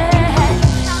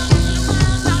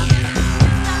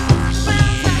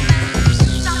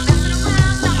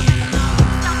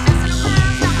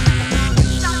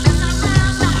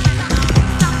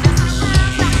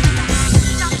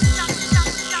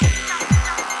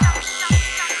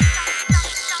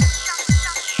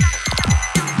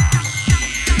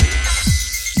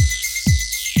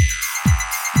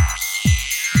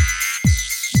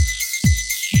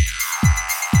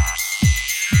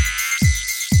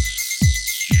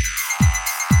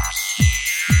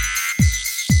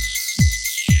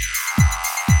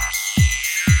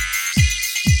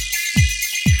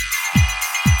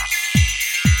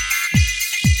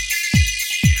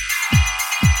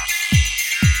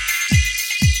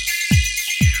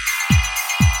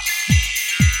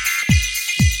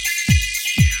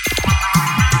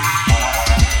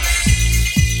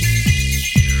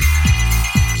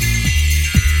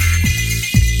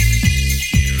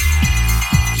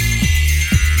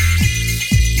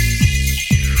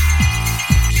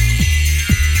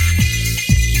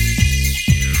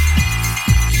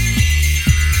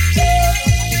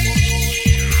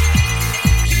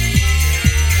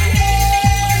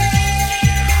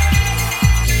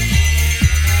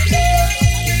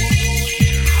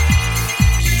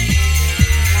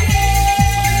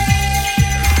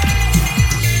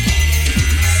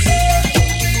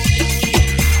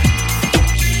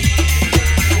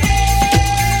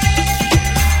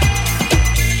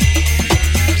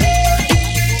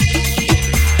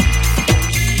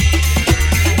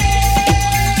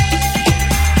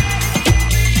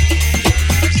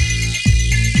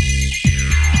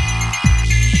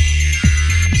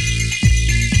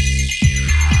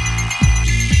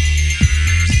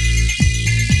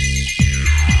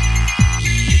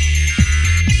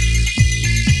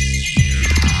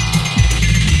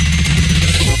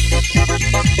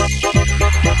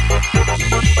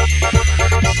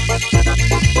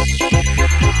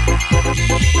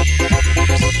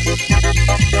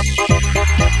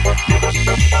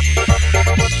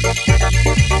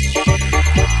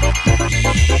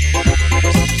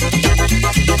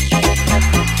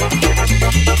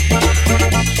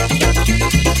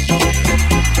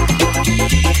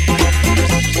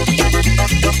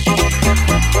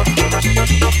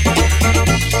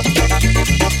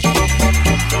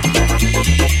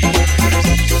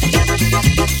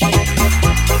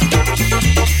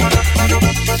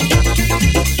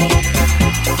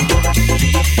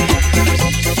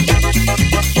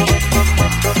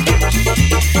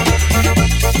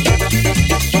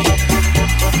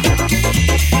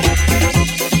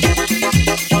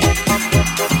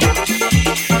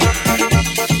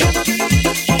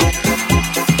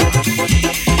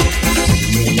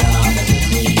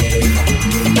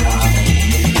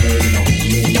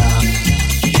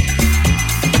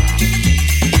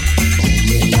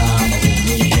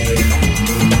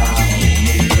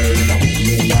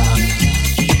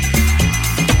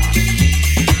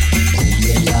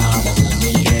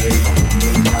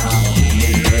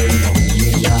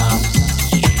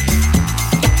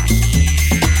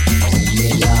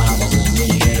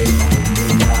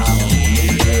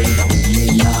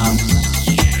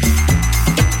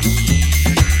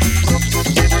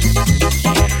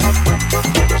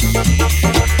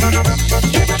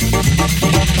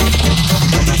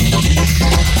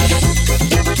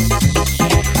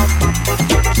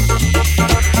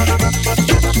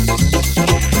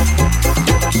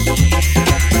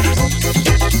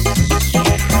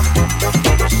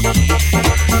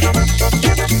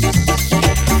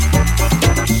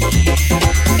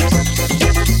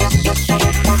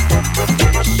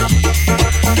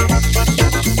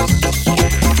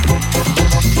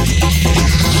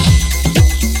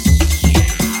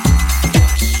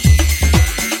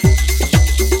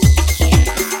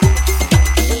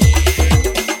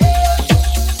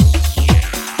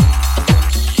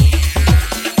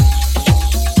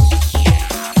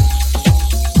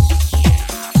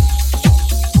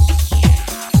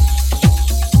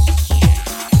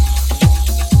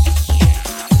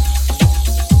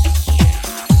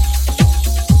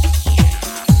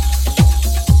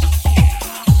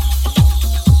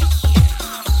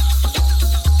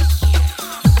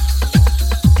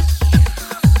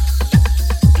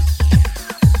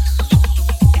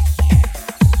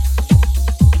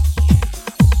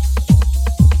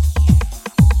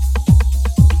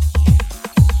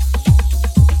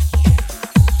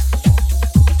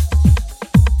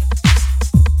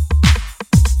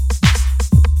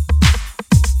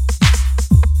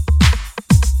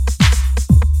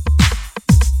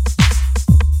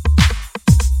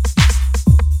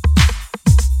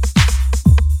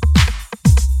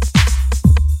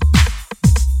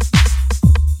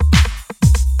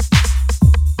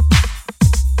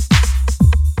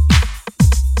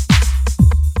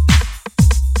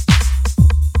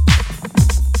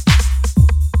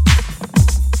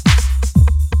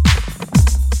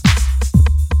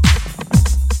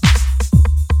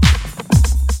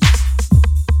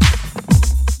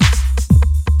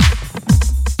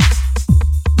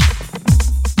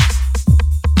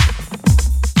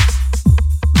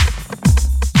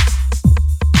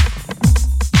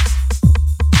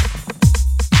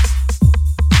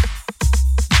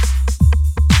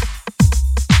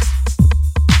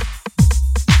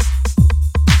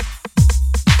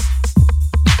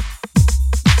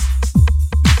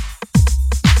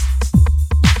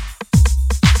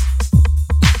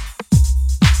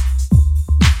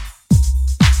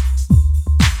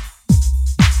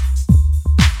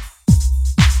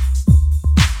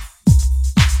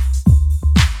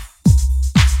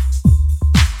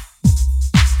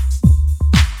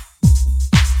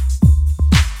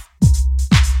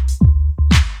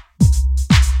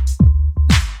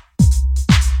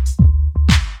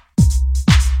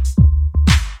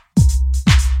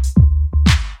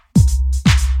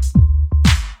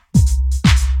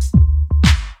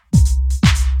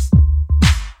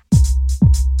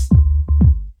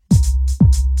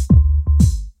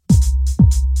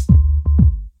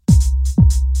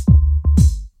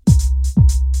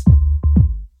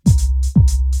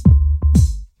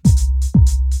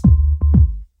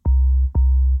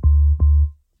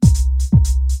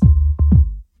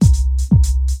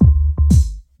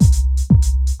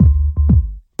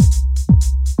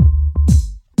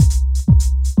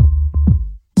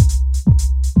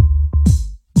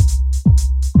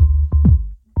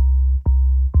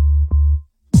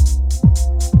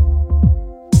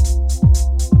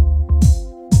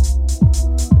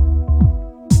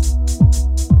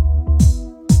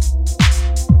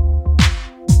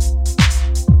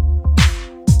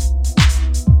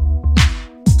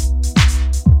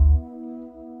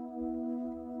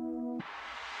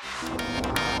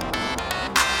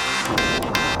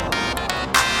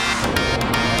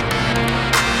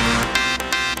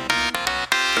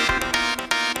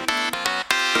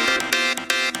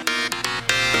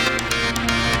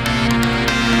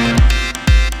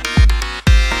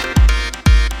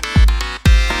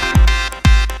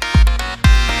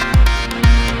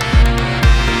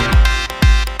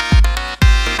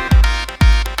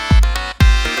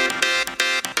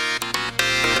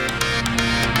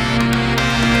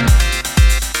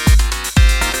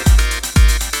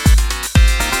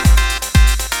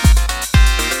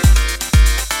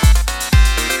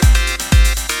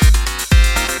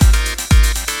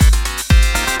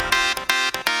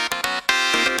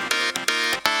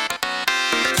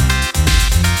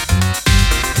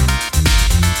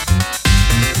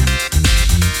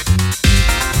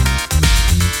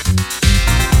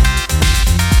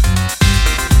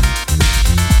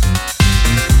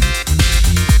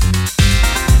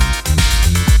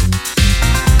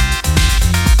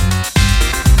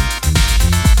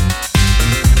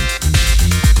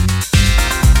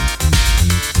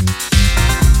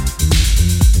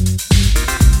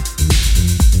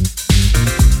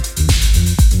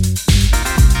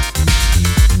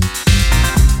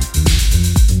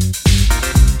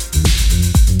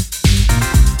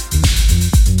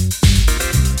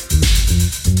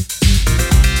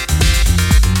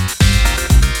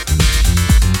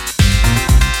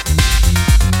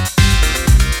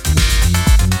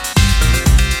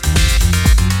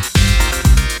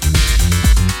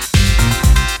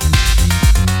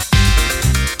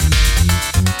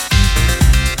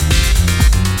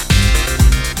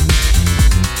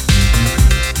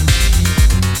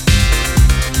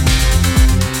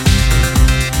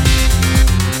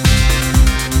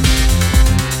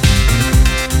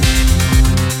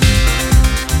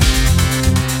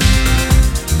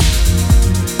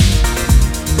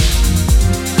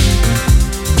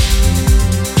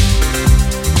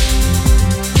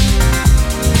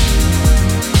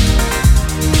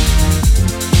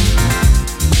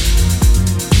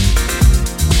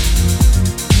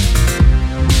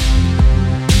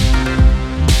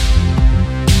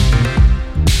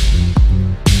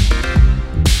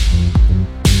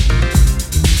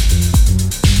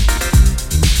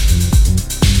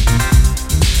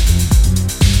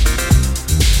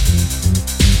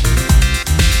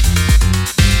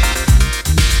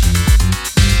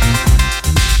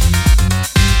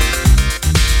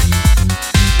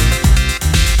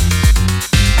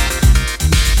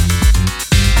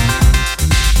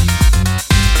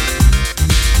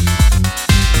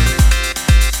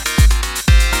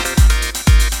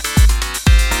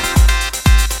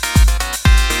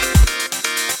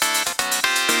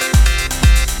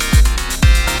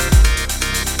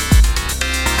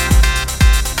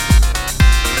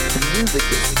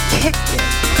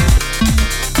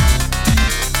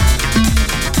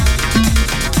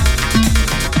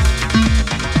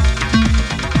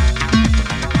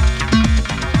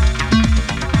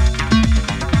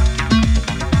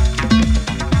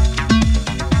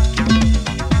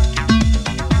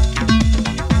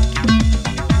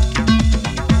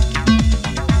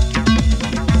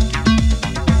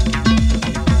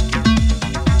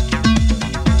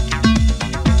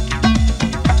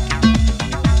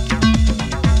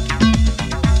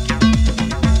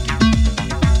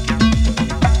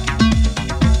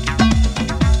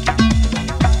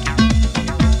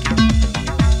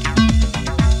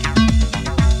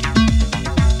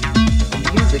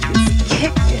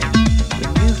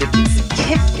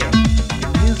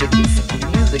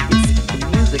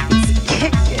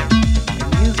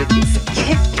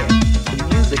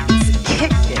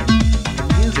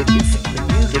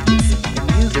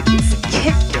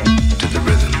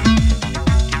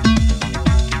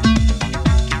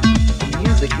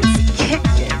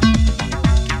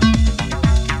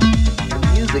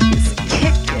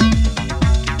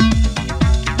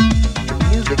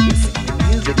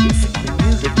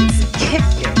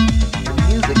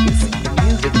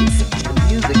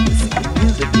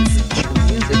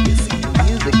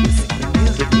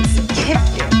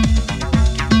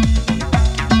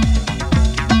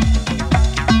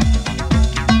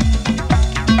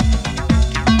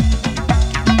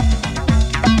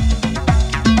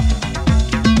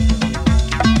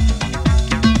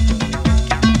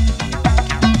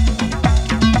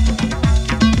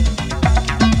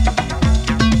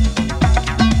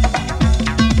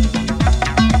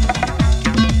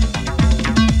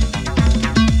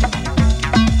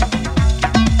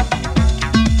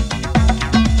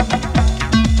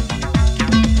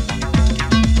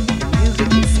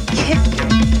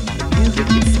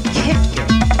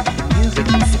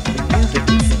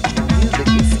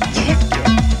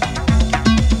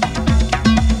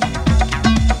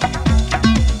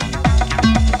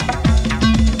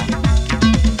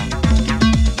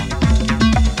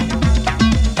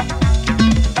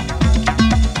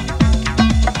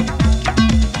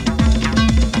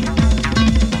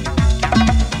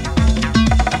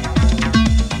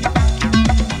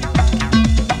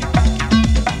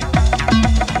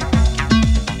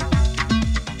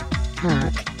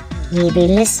 Ye be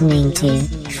listening to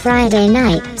Friday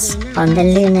Nights on the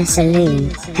Lunar Saloon,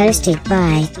 hosted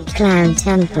by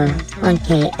Clowntempo on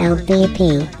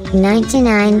KLBP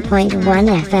 99.1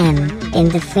 FM in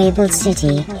the fabled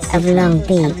city of Long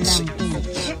Beach.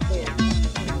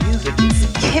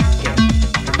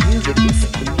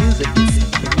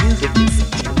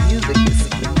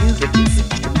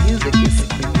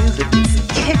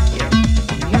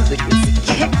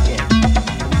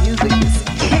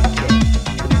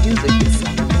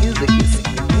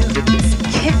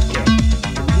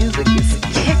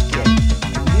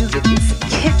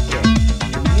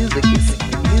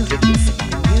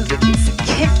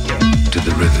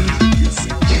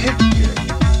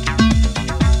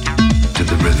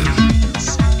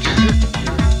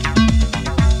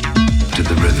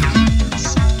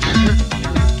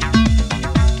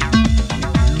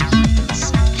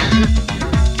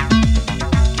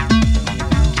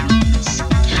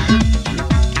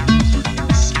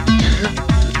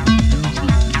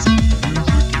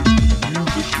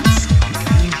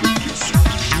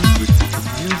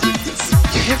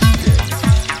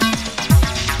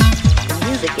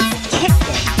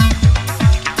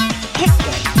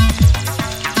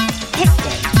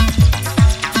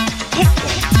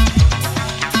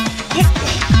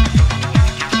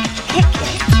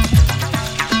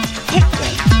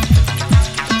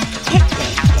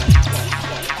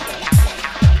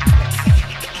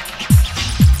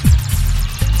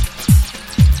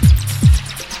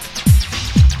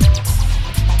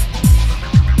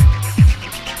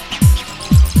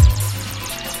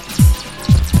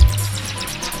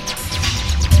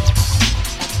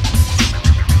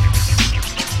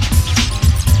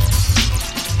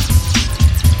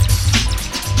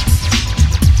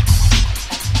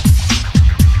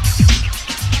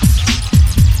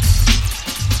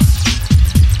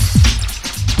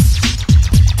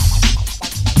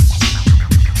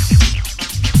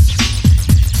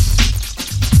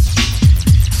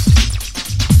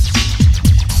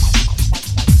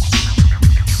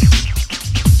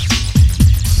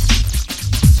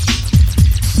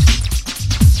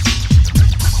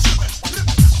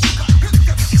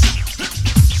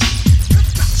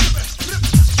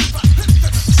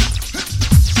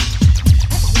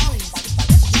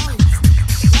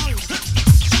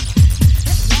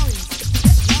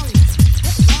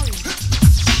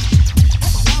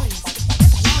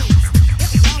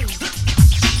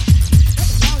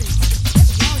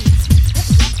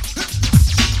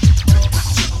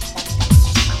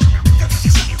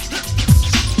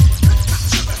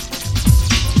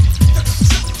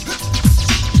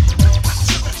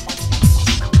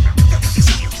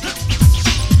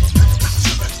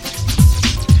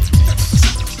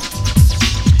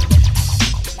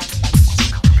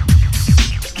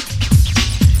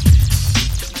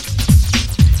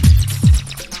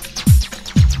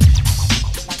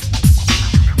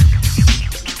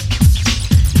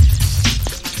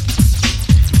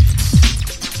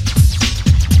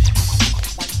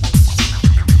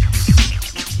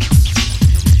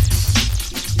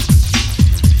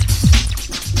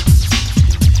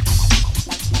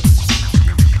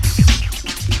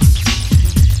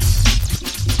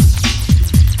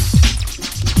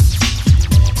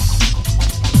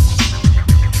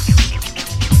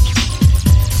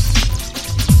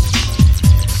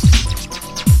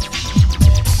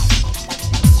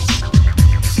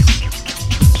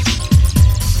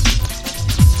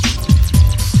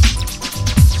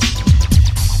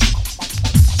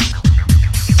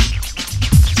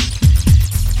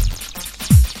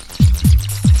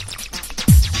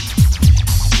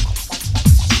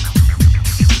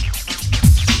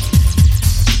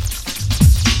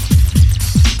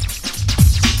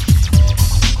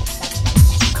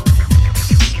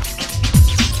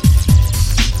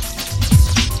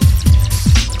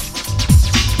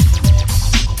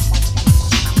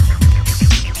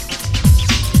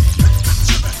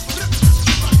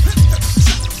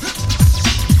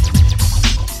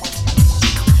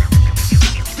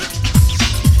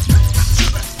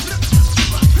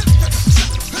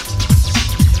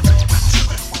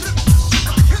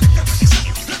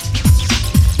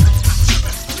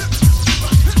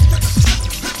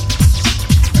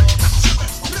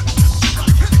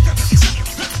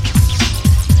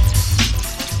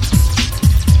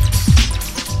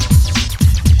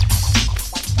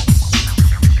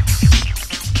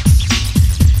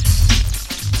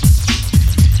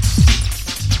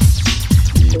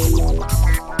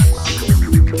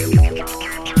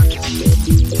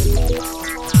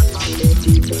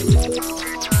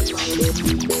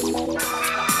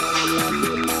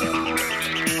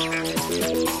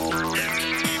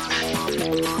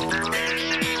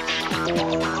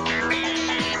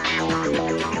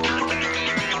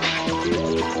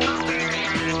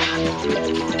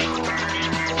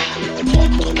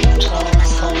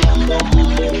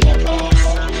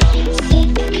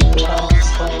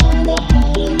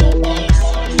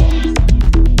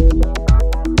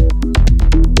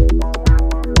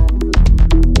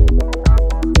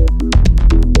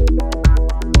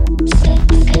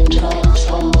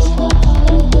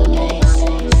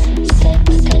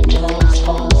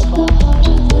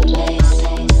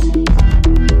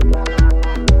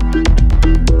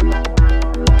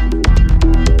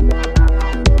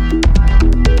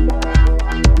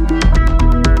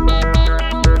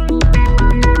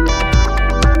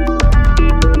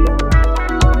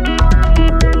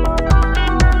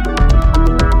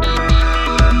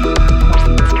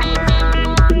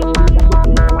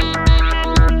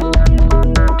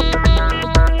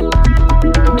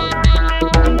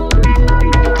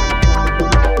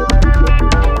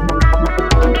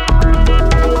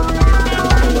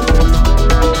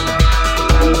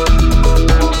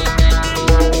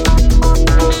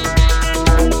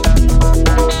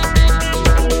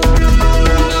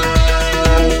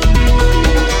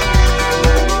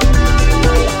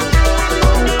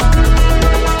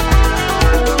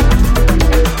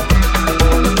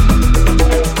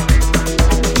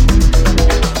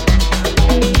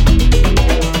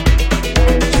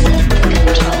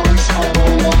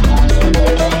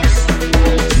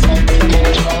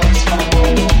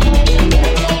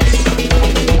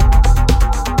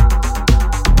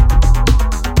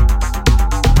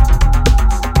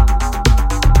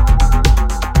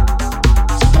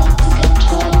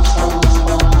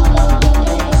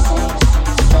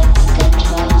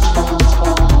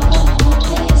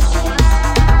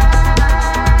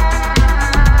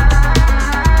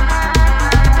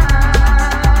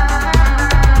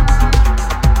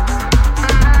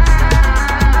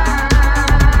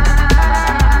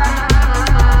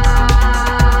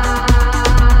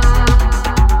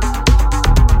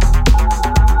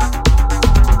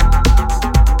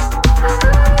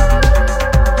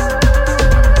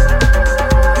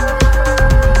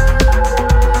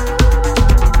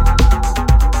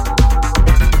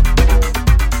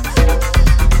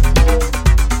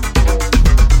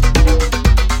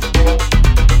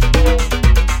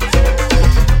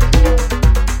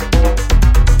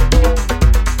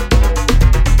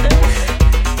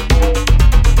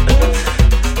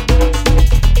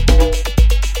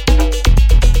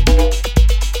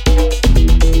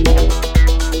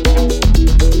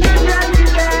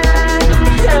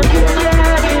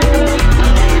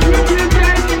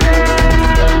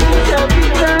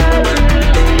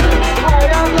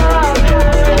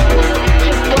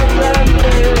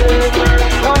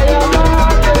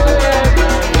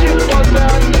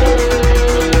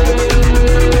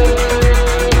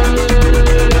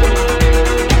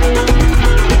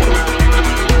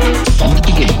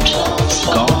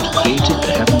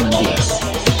 heaven and the earth.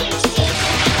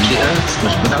 And the earth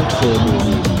was without form or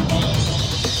rule.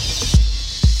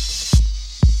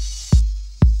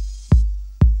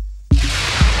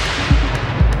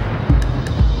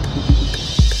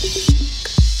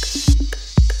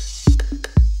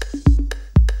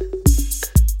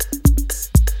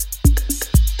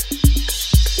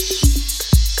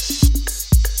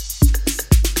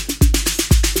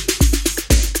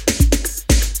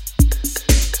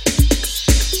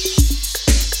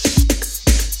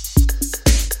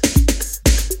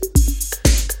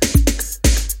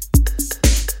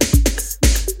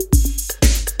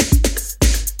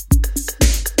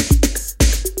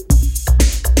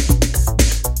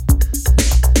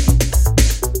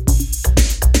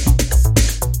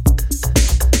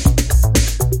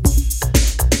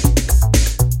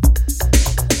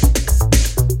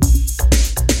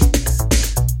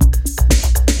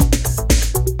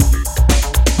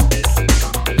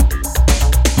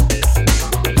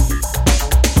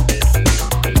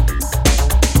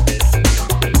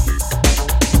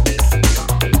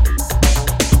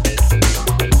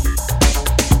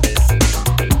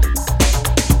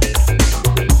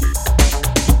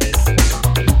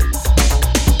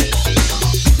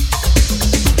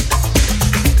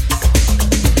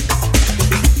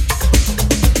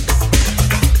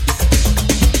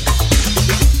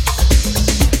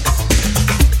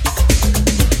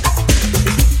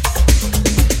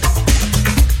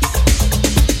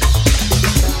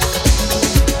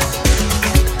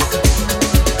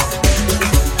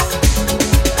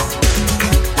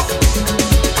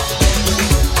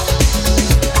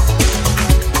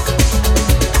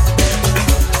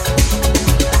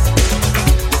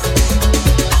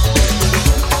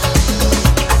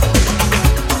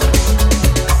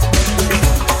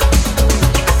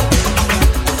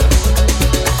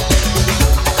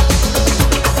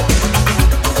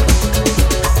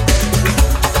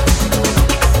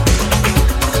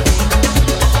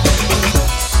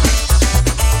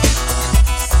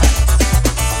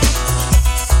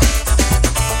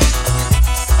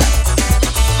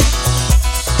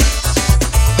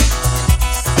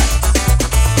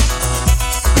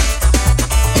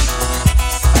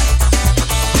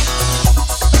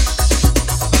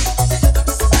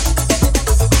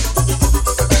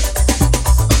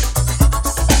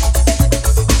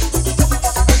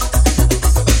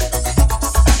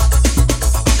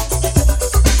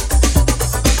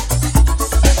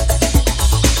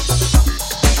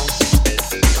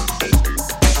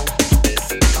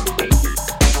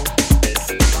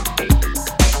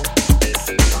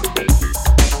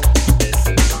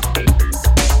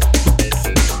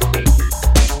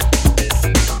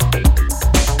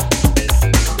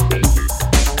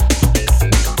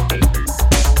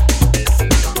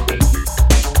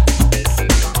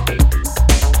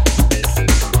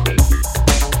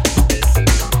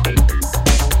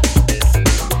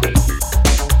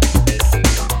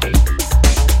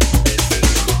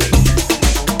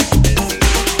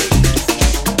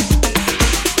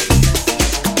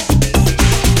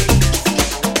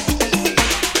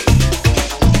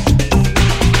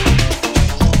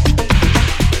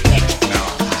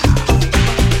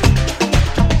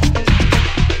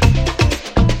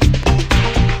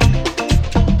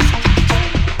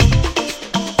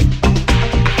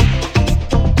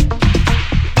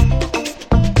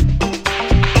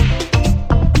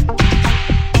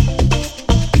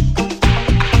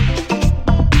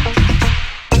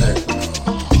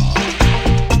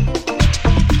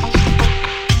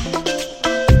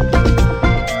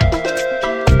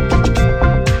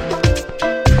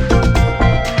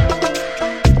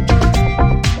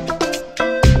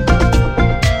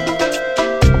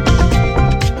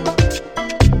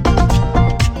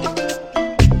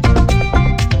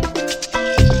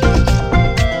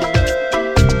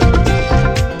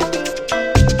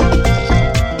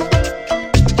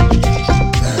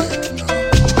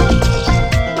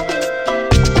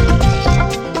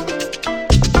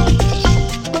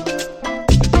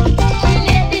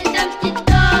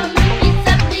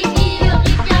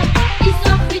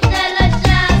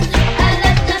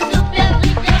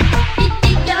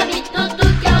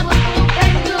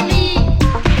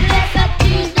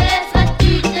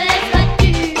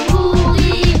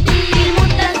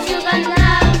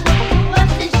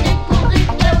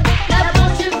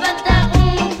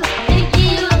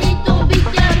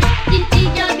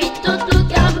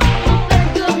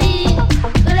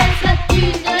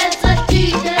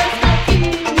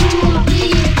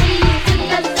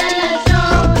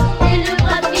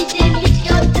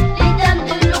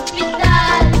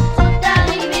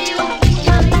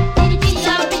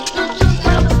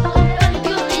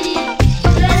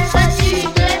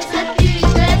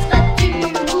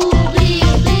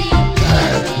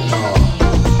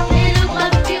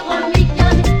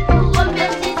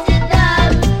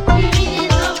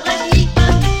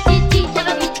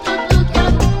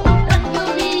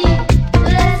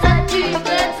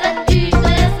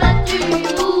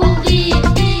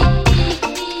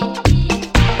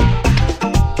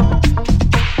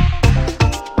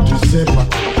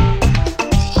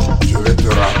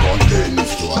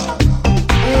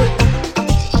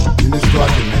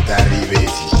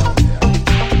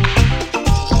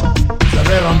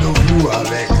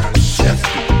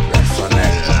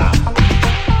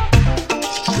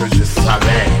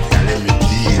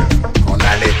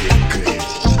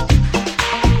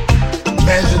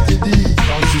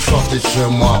 sur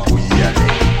moi pour y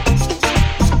aller.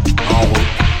 En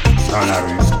route, dans la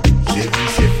rue, j'ai vu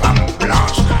ces femmes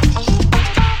blanches là,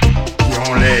 qui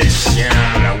ont les chiens,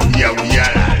 la ouïa ouïa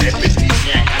là, les petits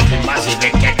chiens, quand ils marchent, ils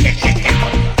les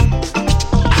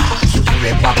je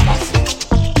pouvais pas passer.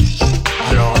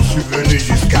 Alors je suis venu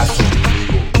jusqu'à son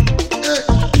niveau.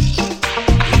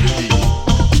 Je dis,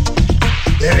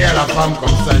 derrière la femme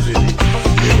comme ça, je dis,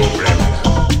 s'il vous plaît madame.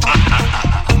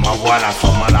 Ma voix la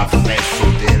femme l'a fait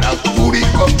sauter, la courir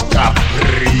comme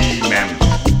Capri même.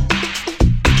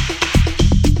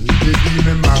 Je te dis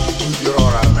même ma couillon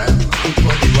là même, en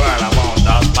Côte d'Ivoire là-bas on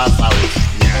danse pas ça aussi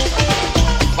bien.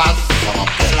 Pas ça, on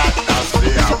fait la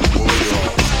danser à bouillon.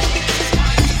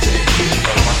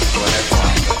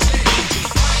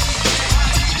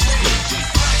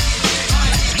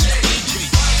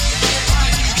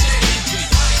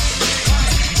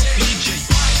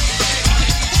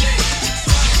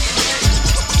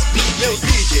 Meu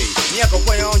DJ, me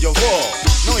acompanha onde eu vou.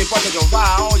 Não importa onde eu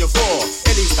vá, aonde eu for,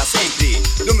 ele está sempre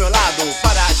do meu lado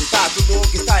para agitar tudo o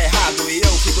que está errado. E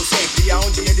eu fico sempre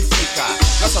aonde ele fica.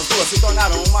 Nossas duas se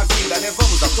tornaram uma vida.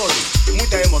 Levamos a todos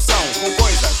muita emoção com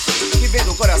coisas que vem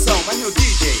do coração. Mas meu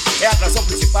DJ é a atração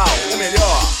principal, o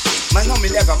melhor, mas não me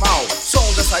leva a mal. Sou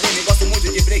um dançarino e gosto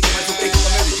muito de break, mas o break com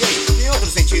meu DJ tem outro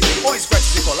sentido. Com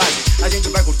scratches e colagem, a gente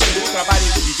vai curtindo o trabalho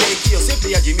do DJ que eu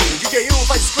sempre admiro. DJ1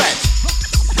 faz scratch,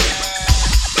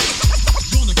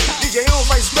 DJ1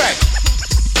 faz scratch,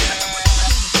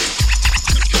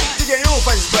 DJ1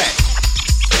 faz scratch.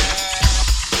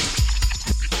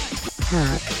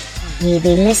 Park. You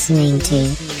be listening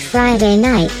to Friday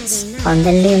Nights on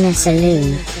the Lunar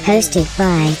Saloon, hosted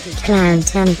by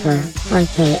Clowntempo on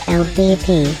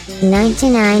KLBP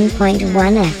 99.1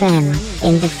 FM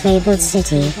in the fabled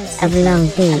city of Long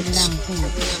Beach.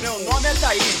 Meu nome é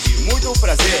Taíde, muito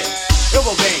prazer. Eu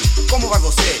vou bem, como vai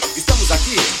você? Estamos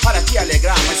aqui para te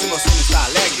alegrar, mas se você não está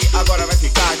alegre, agora vai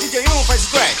ficar. DJ1 faz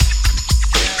scratch,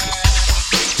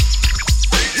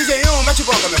 DJ1 mete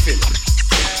boca, meu filho.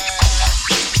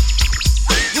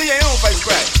 DJ1 faz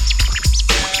scratch,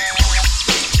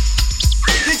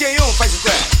 DJ1 faz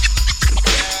scratch,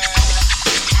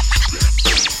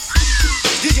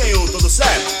 DJ1, tudo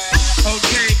certo?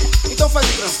 Ok. Então faz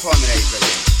o Transformer aí pra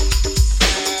gente.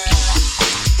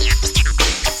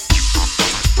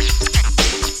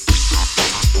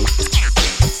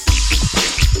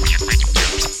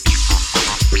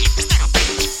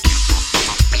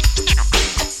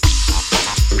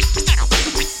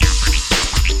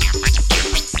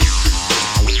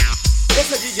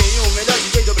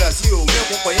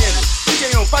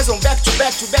 Faz um back to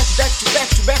back to back back to back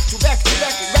to back to back to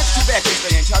back back to back aí pra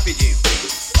gente, rapidinho.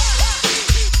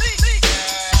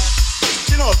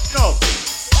 De novo, de novo.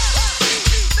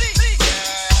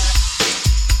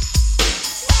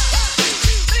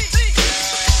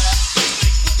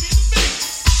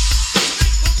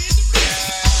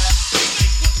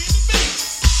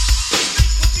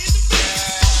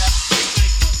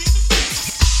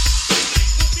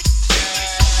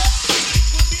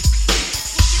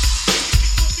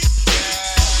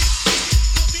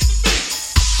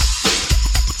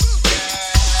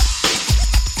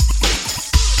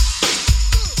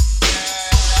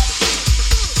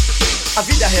 A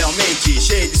vida é realmente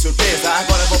cheia de surpresa.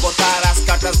 Agora eu vou botar as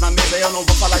cartas na mesa. Eu não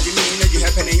vou falar de mim, nem de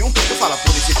rapper nenhum. Vou falar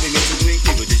por simplesmente do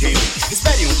incrível DJ1.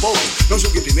 Espere um pouco, não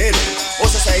julgue primeiro.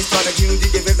 Ouça essa história de um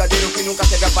DJ verdadeiro que nunca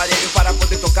teve aparelho para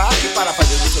poder tocar. E para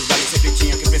fazer os seus bailes sempre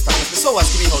tinha que prestar às pessoas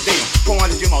que me rodeiam com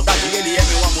olhos de maldade. Ele é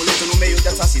meu amuleto no meio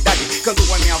dessa cidade. Canto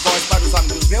com a minha voz para os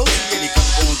amigos meus. E ele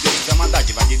canta com os deuses da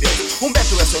maldade, vai de Deus.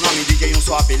 Humberto é seu nome, DJ1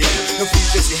 só apelido. Eu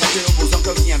fiz desse rap no busão que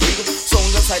eu vinha vindo. Sou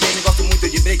um dançarino e gosto muito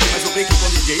de break, mas o break com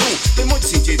DJ1 tem muito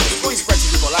sentido. Com scratch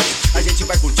de colagem, a gente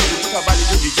vai curtindo o trabalho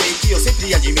do DJ que eu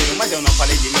sempre admiro. Mas eu não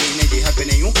falei de mim, nem de rapper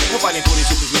nenhum. Eu falei por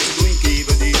simplesmente do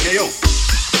incrível DJ1.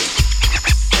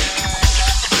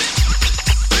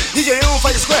 DJ1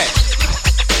 faz scratch,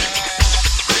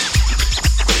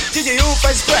 DJ1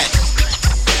 faz scratch.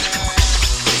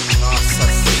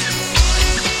 Nossa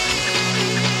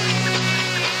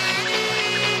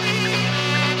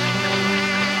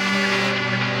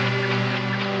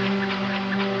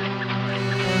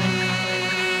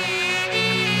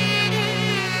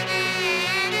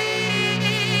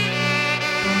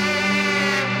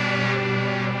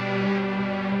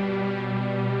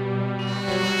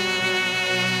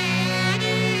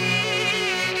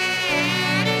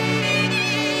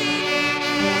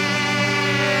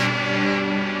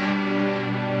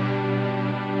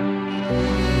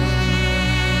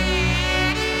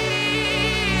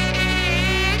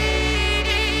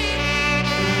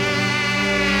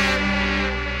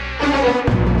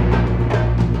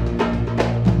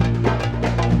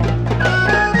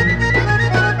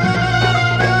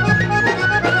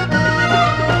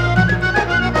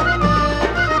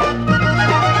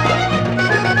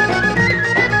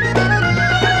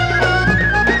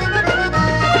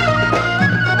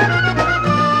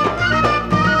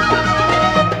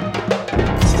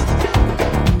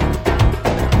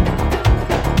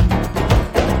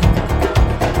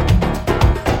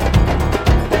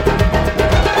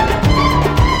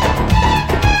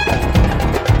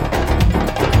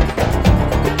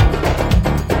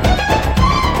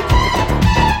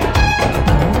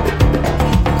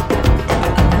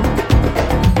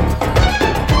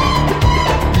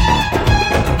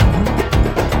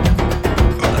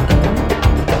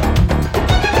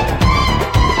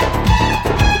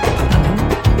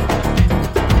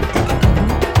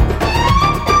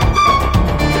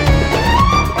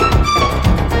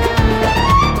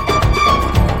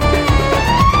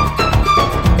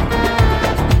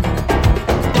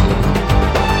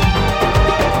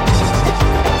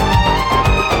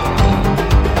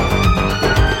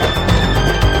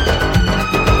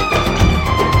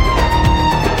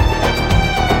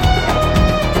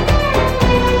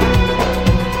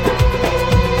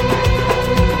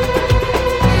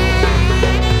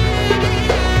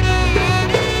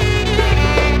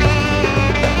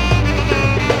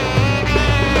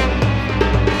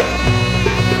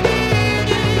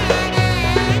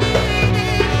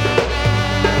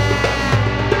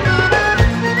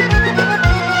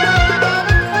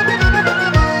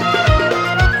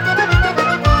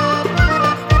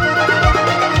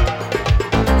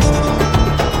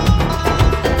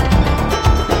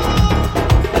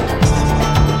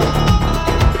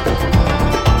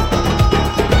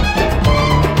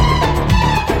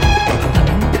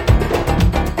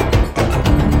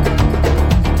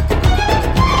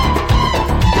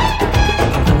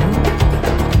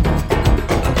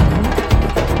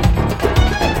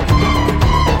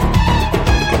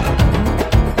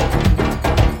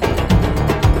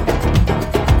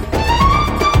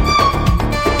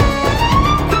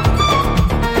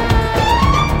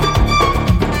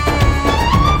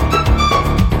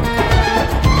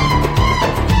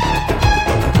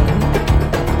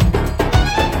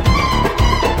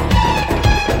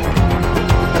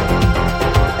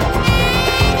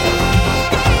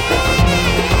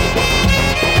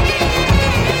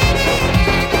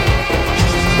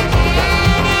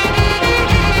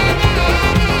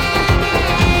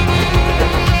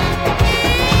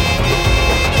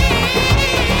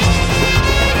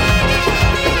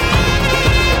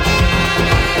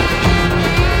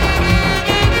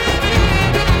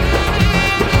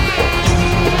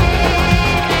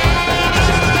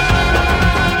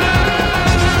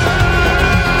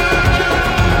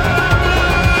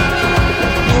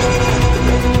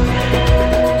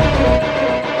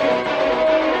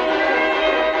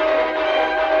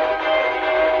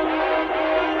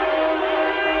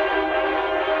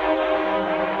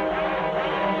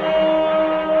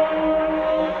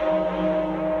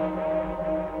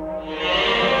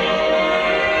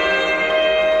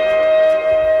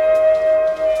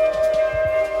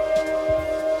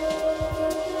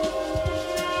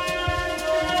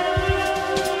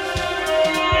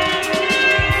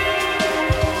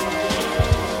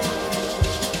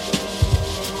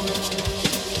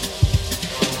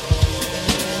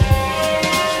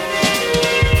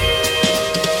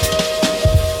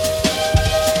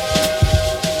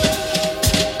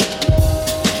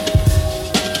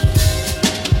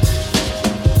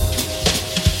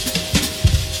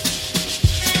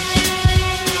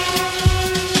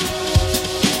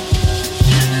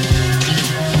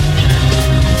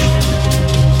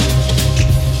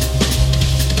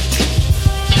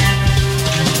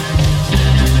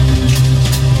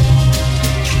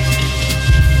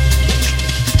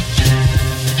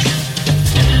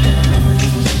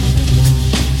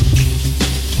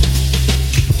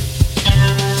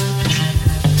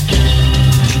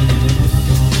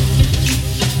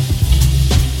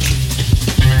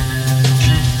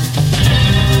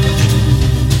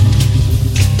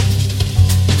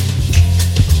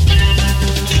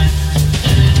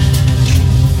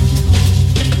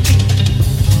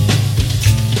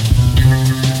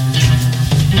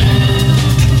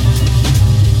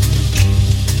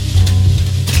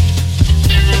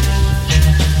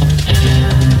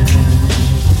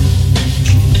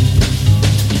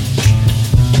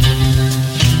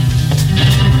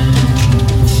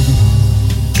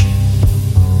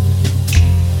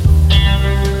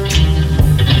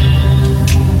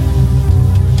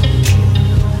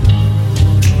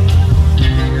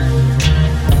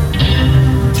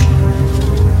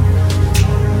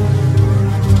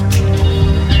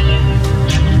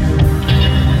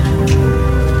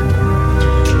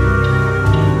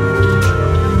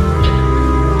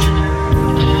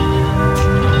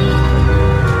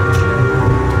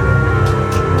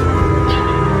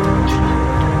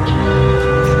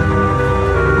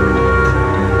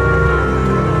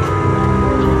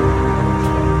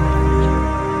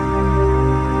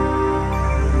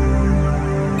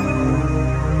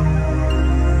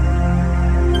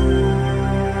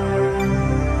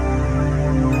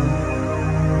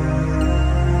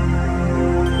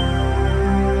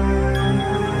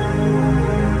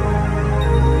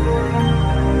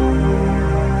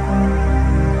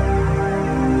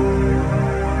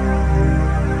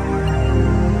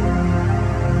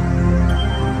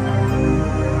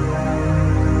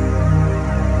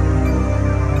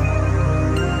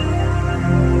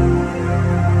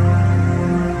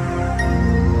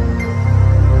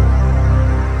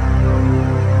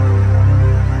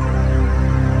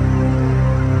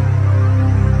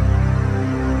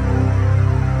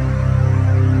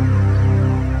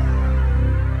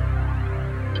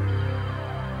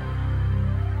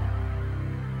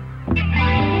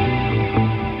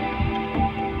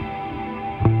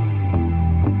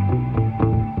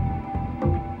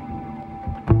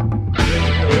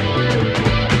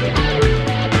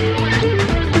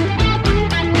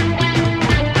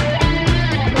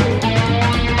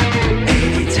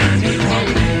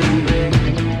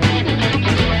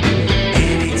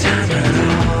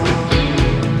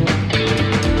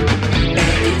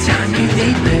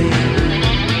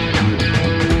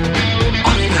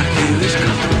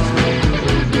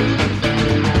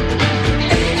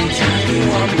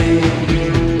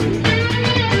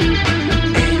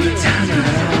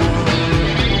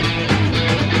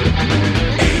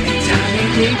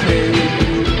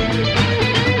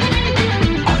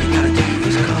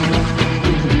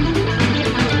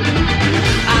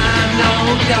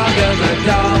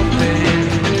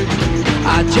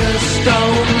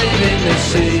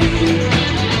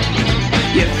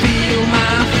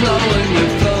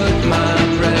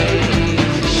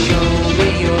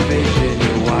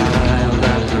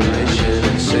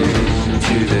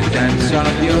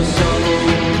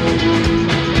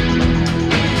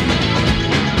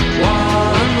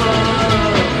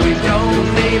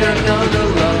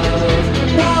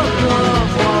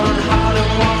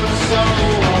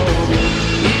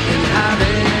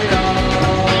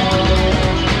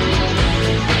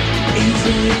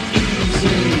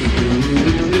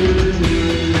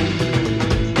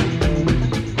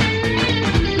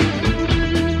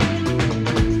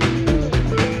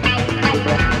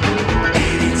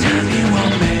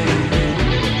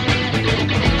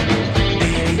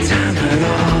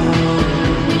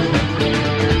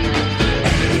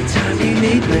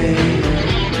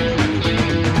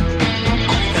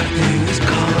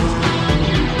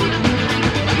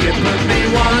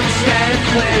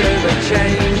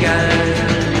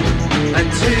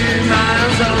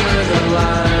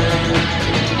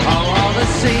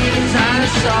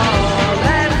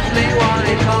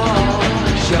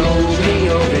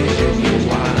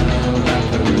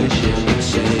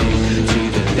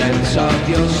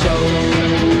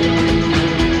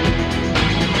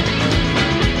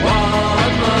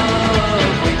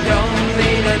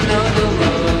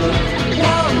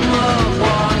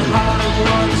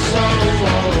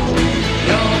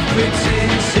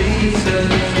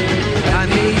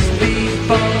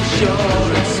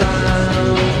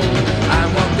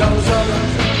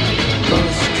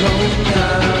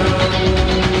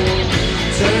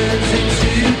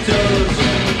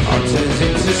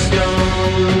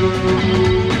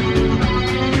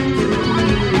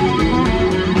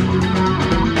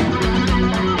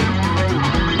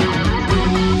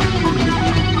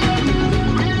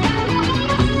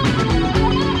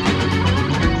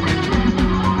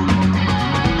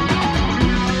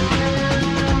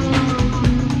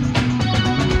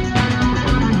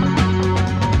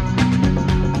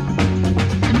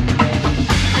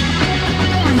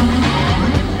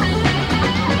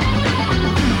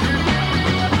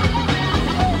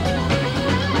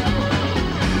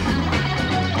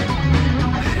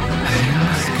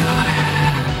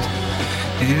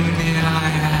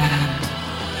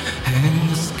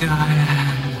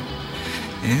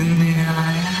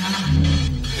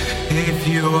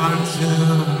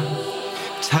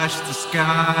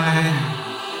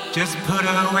Just put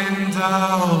a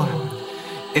window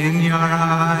in your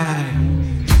eye.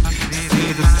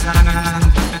 See the sun,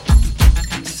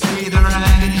 see the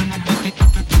rain,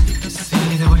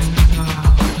 see the window,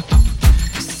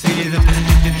 see the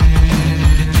pain.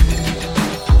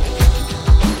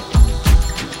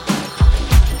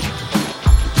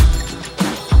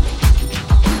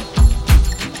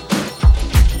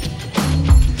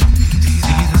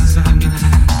 See the sun,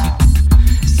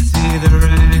 see the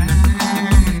rain.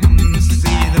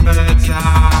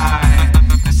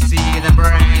 See the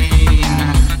brain,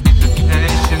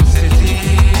 Asian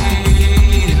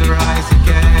cities rise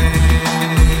again.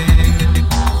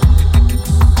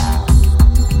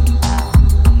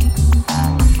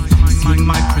 See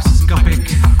microscopic,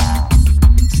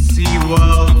 see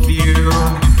worldview,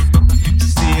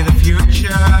 see the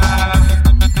future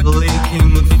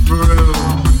leaking through.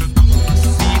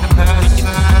 See the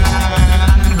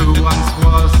person who once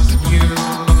was you.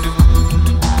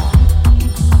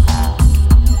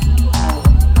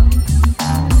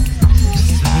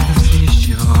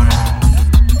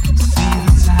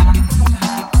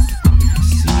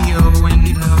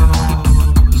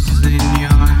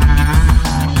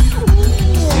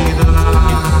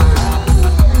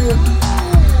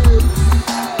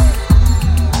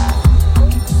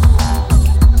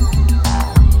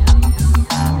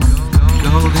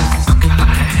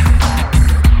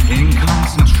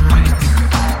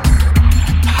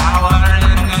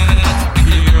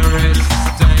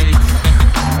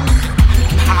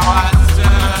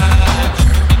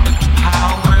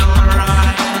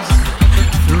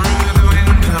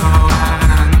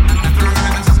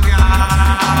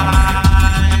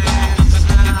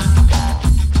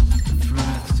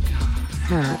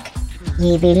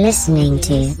 Ye be listening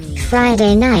to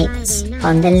Friday Nights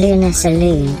on the Lunar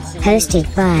Saloon, hosted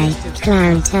by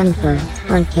Clowntempo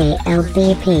on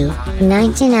KLBP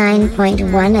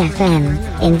 99.1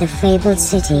 FM in the fabled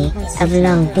city of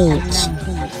Long Beach.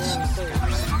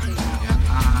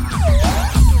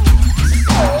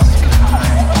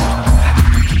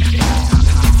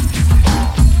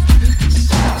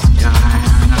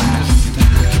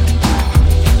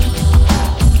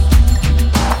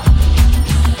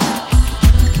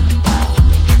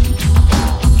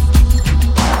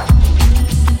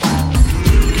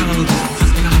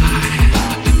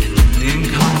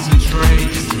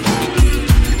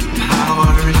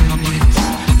 Power in its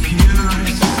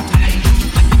purest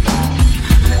state.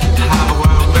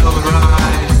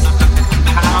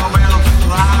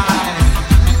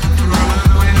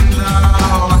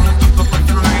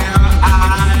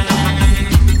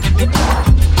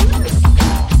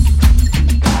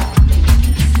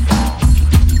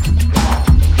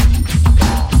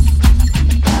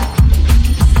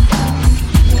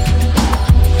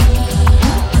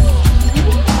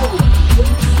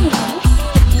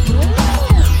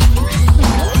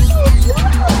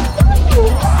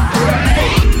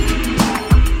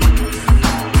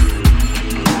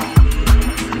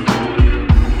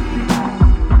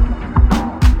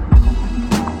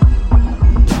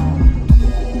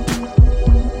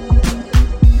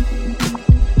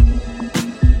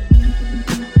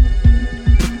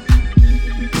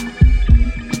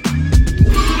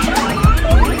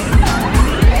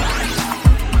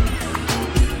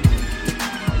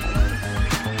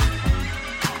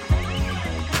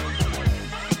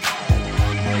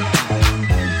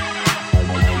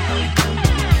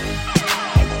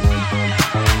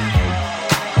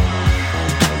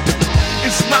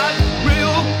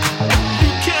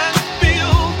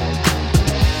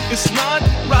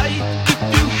 right if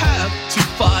you have to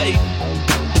fight.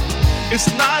 It's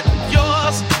not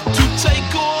yours to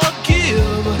take or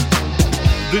give.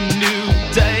 The new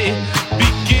day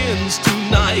begins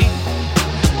tonight.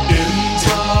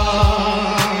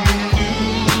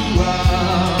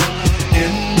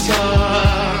 Enter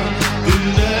the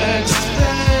next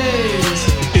phase.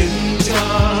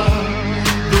 Enter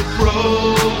the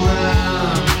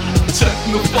program.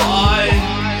 Technify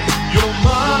your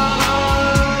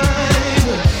mind.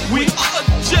 We are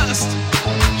just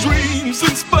dreams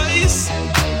in space,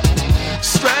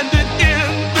 stranded in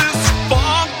this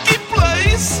funky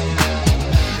place.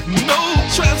 No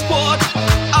transport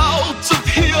out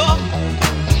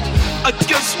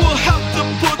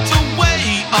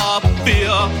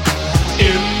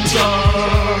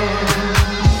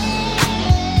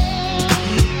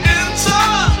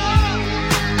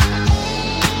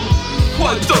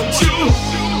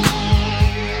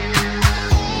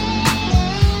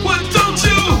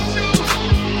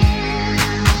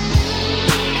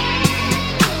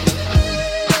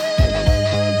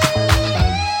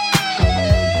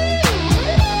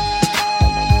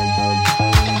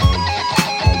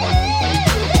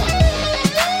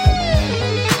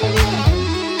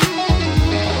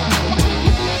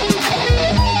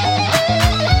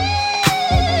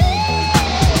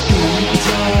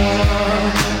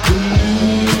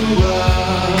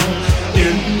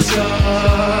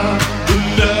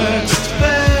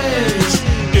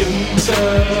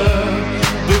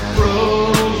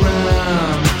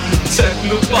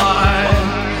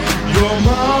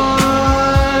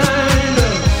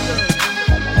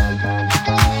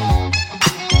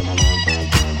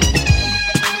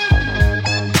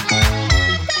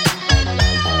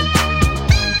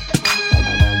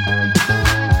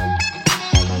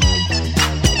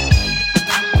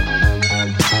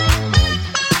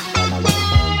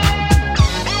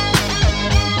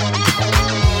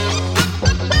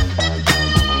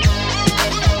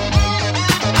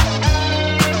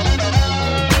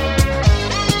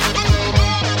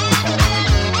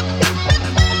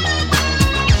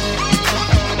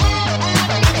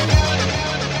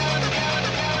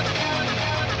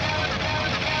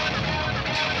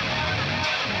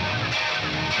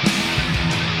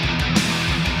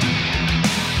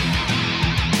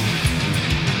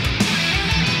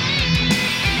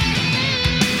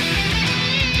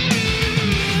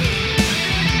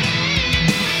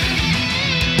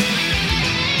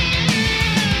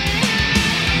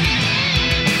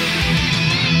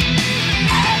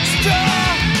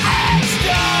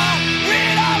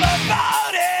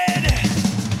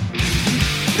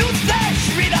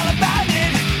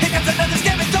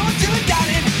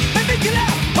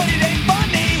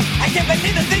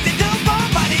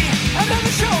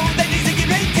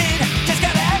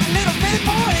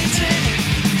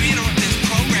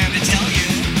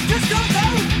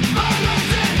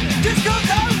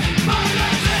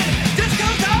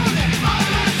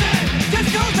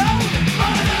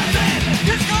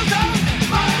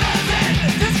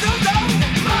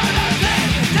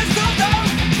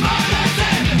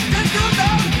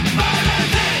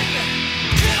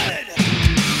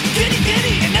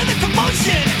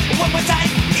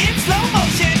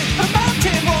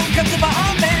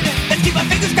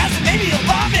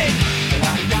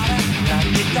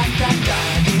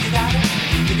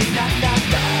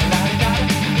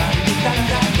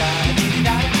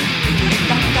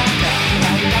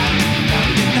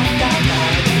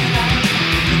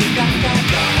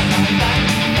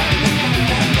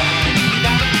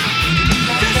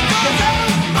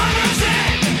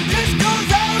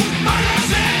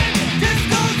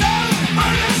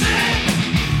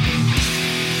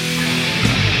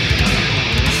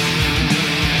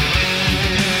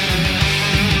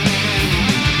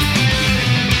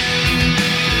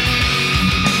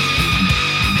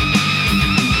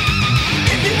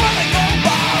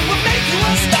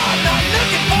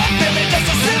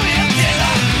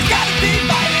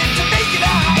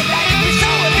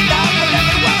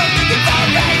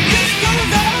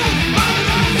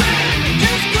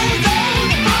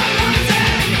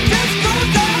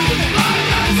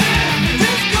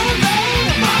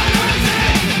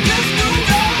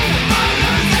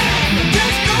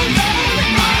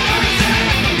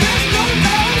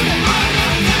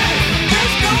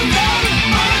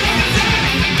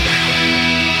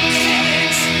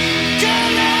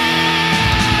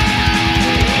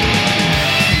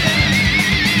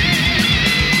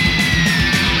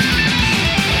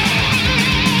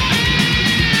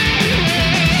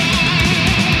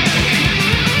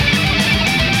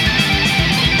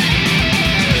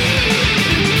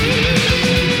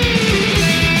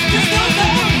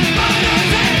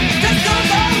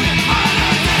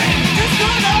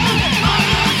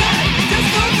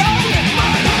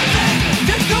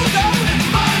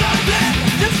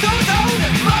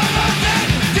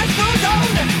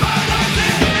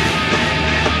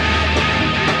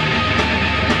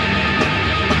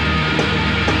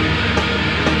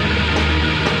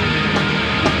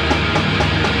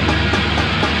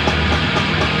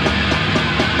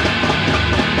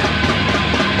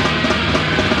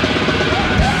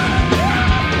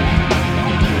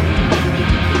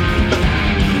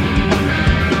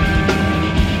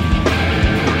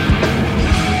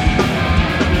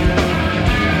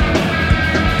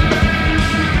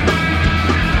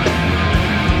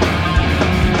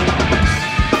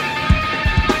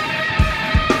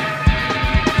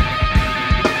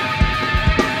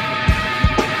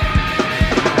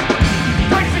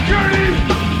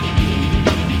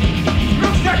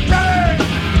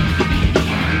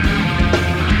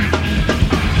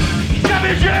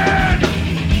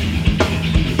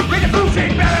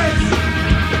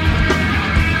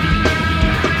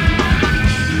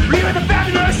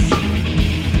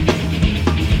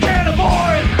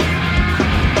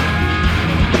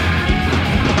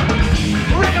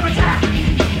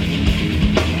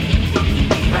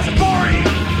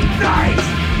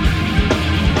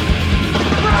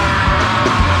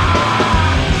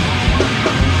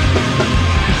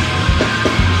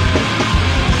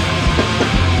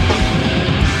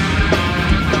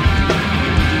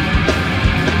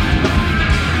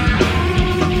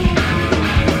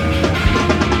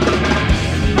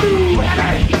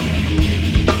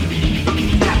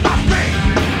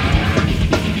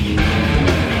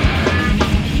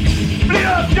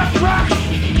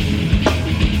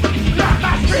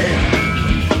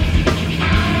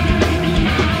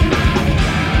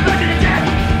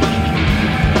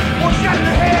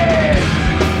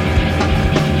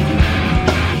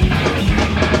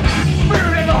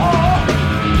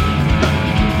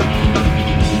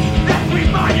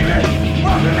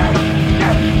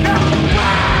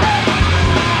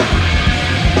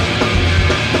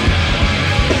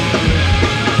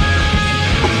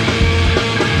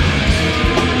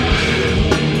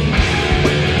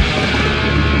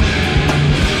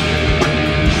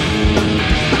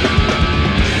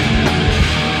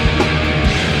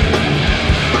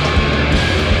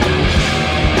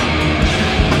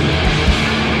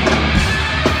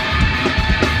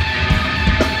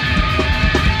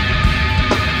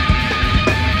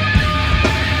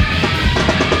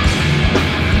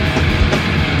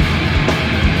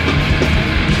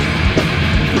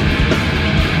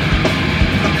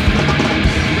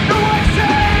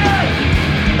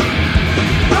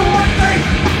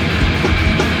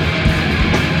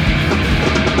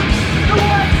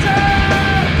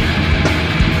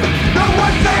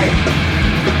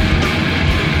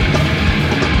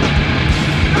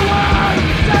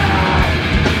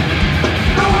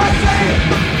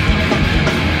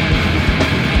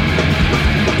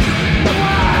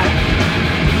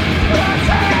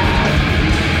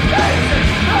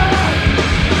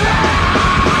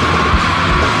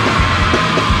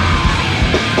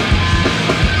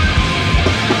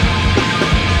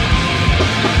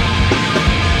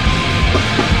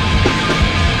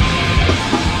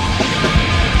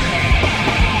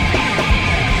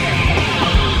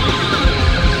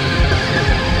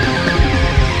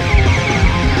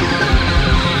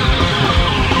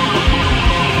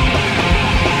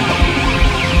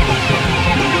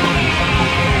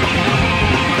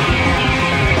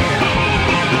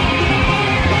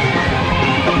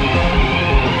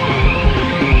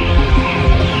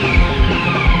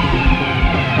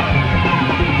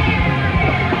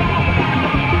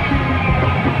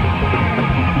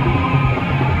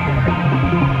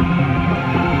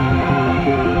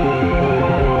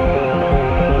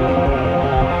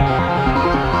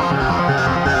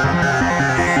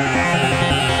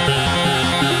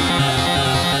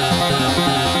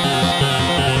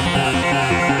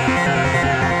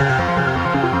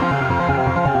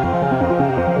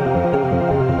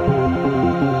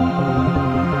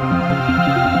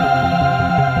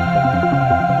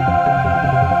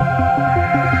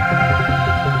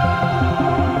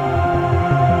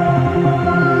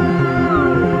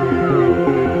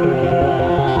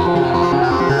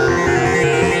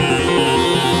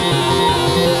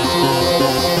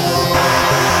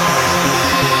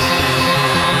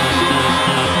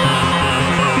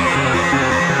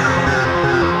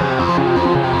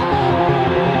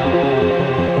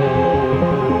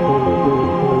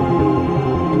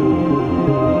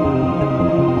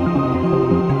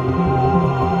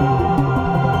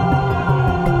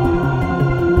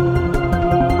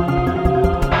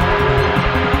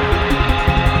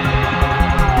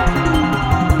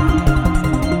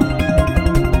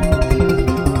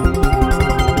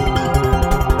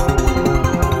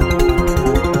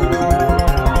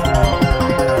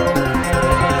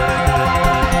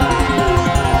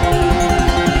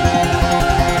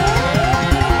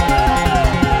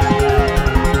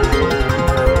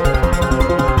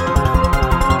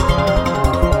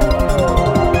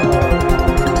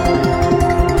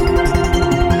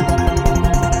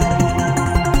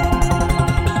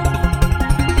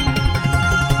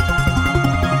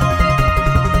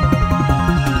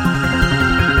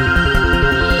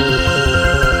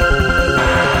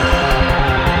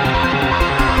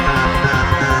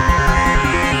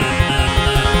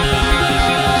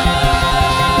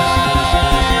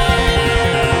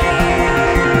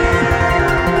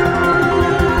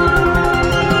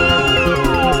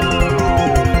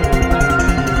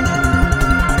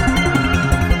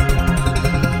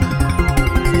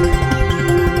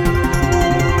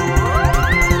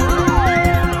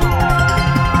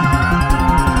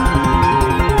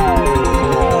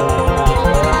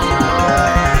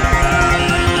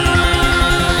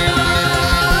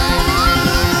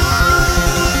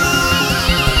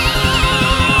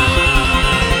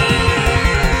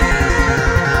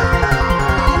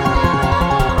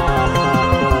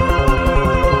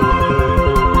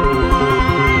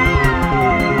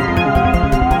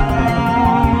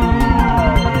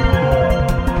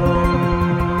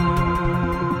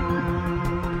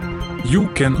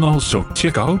can also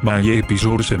check out my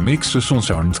episodes and mixes on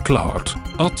SoundCloud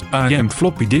at I am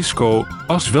Floppy Disco,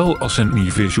 as well as in my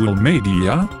visual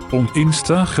media on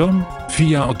Instagram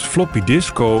via at Floppy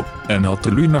Disco and at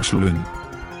the Lunar Saloon.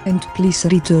 And please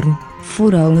return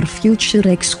for our future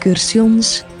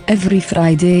excursions every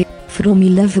Friday from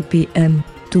 11 p.m.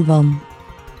 to 1.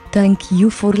 Thank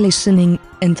you for listening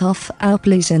and have a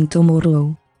pleasant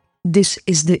tomorrow. This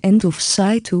is the end of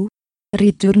Side 2,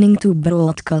 returning to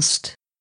broadcast.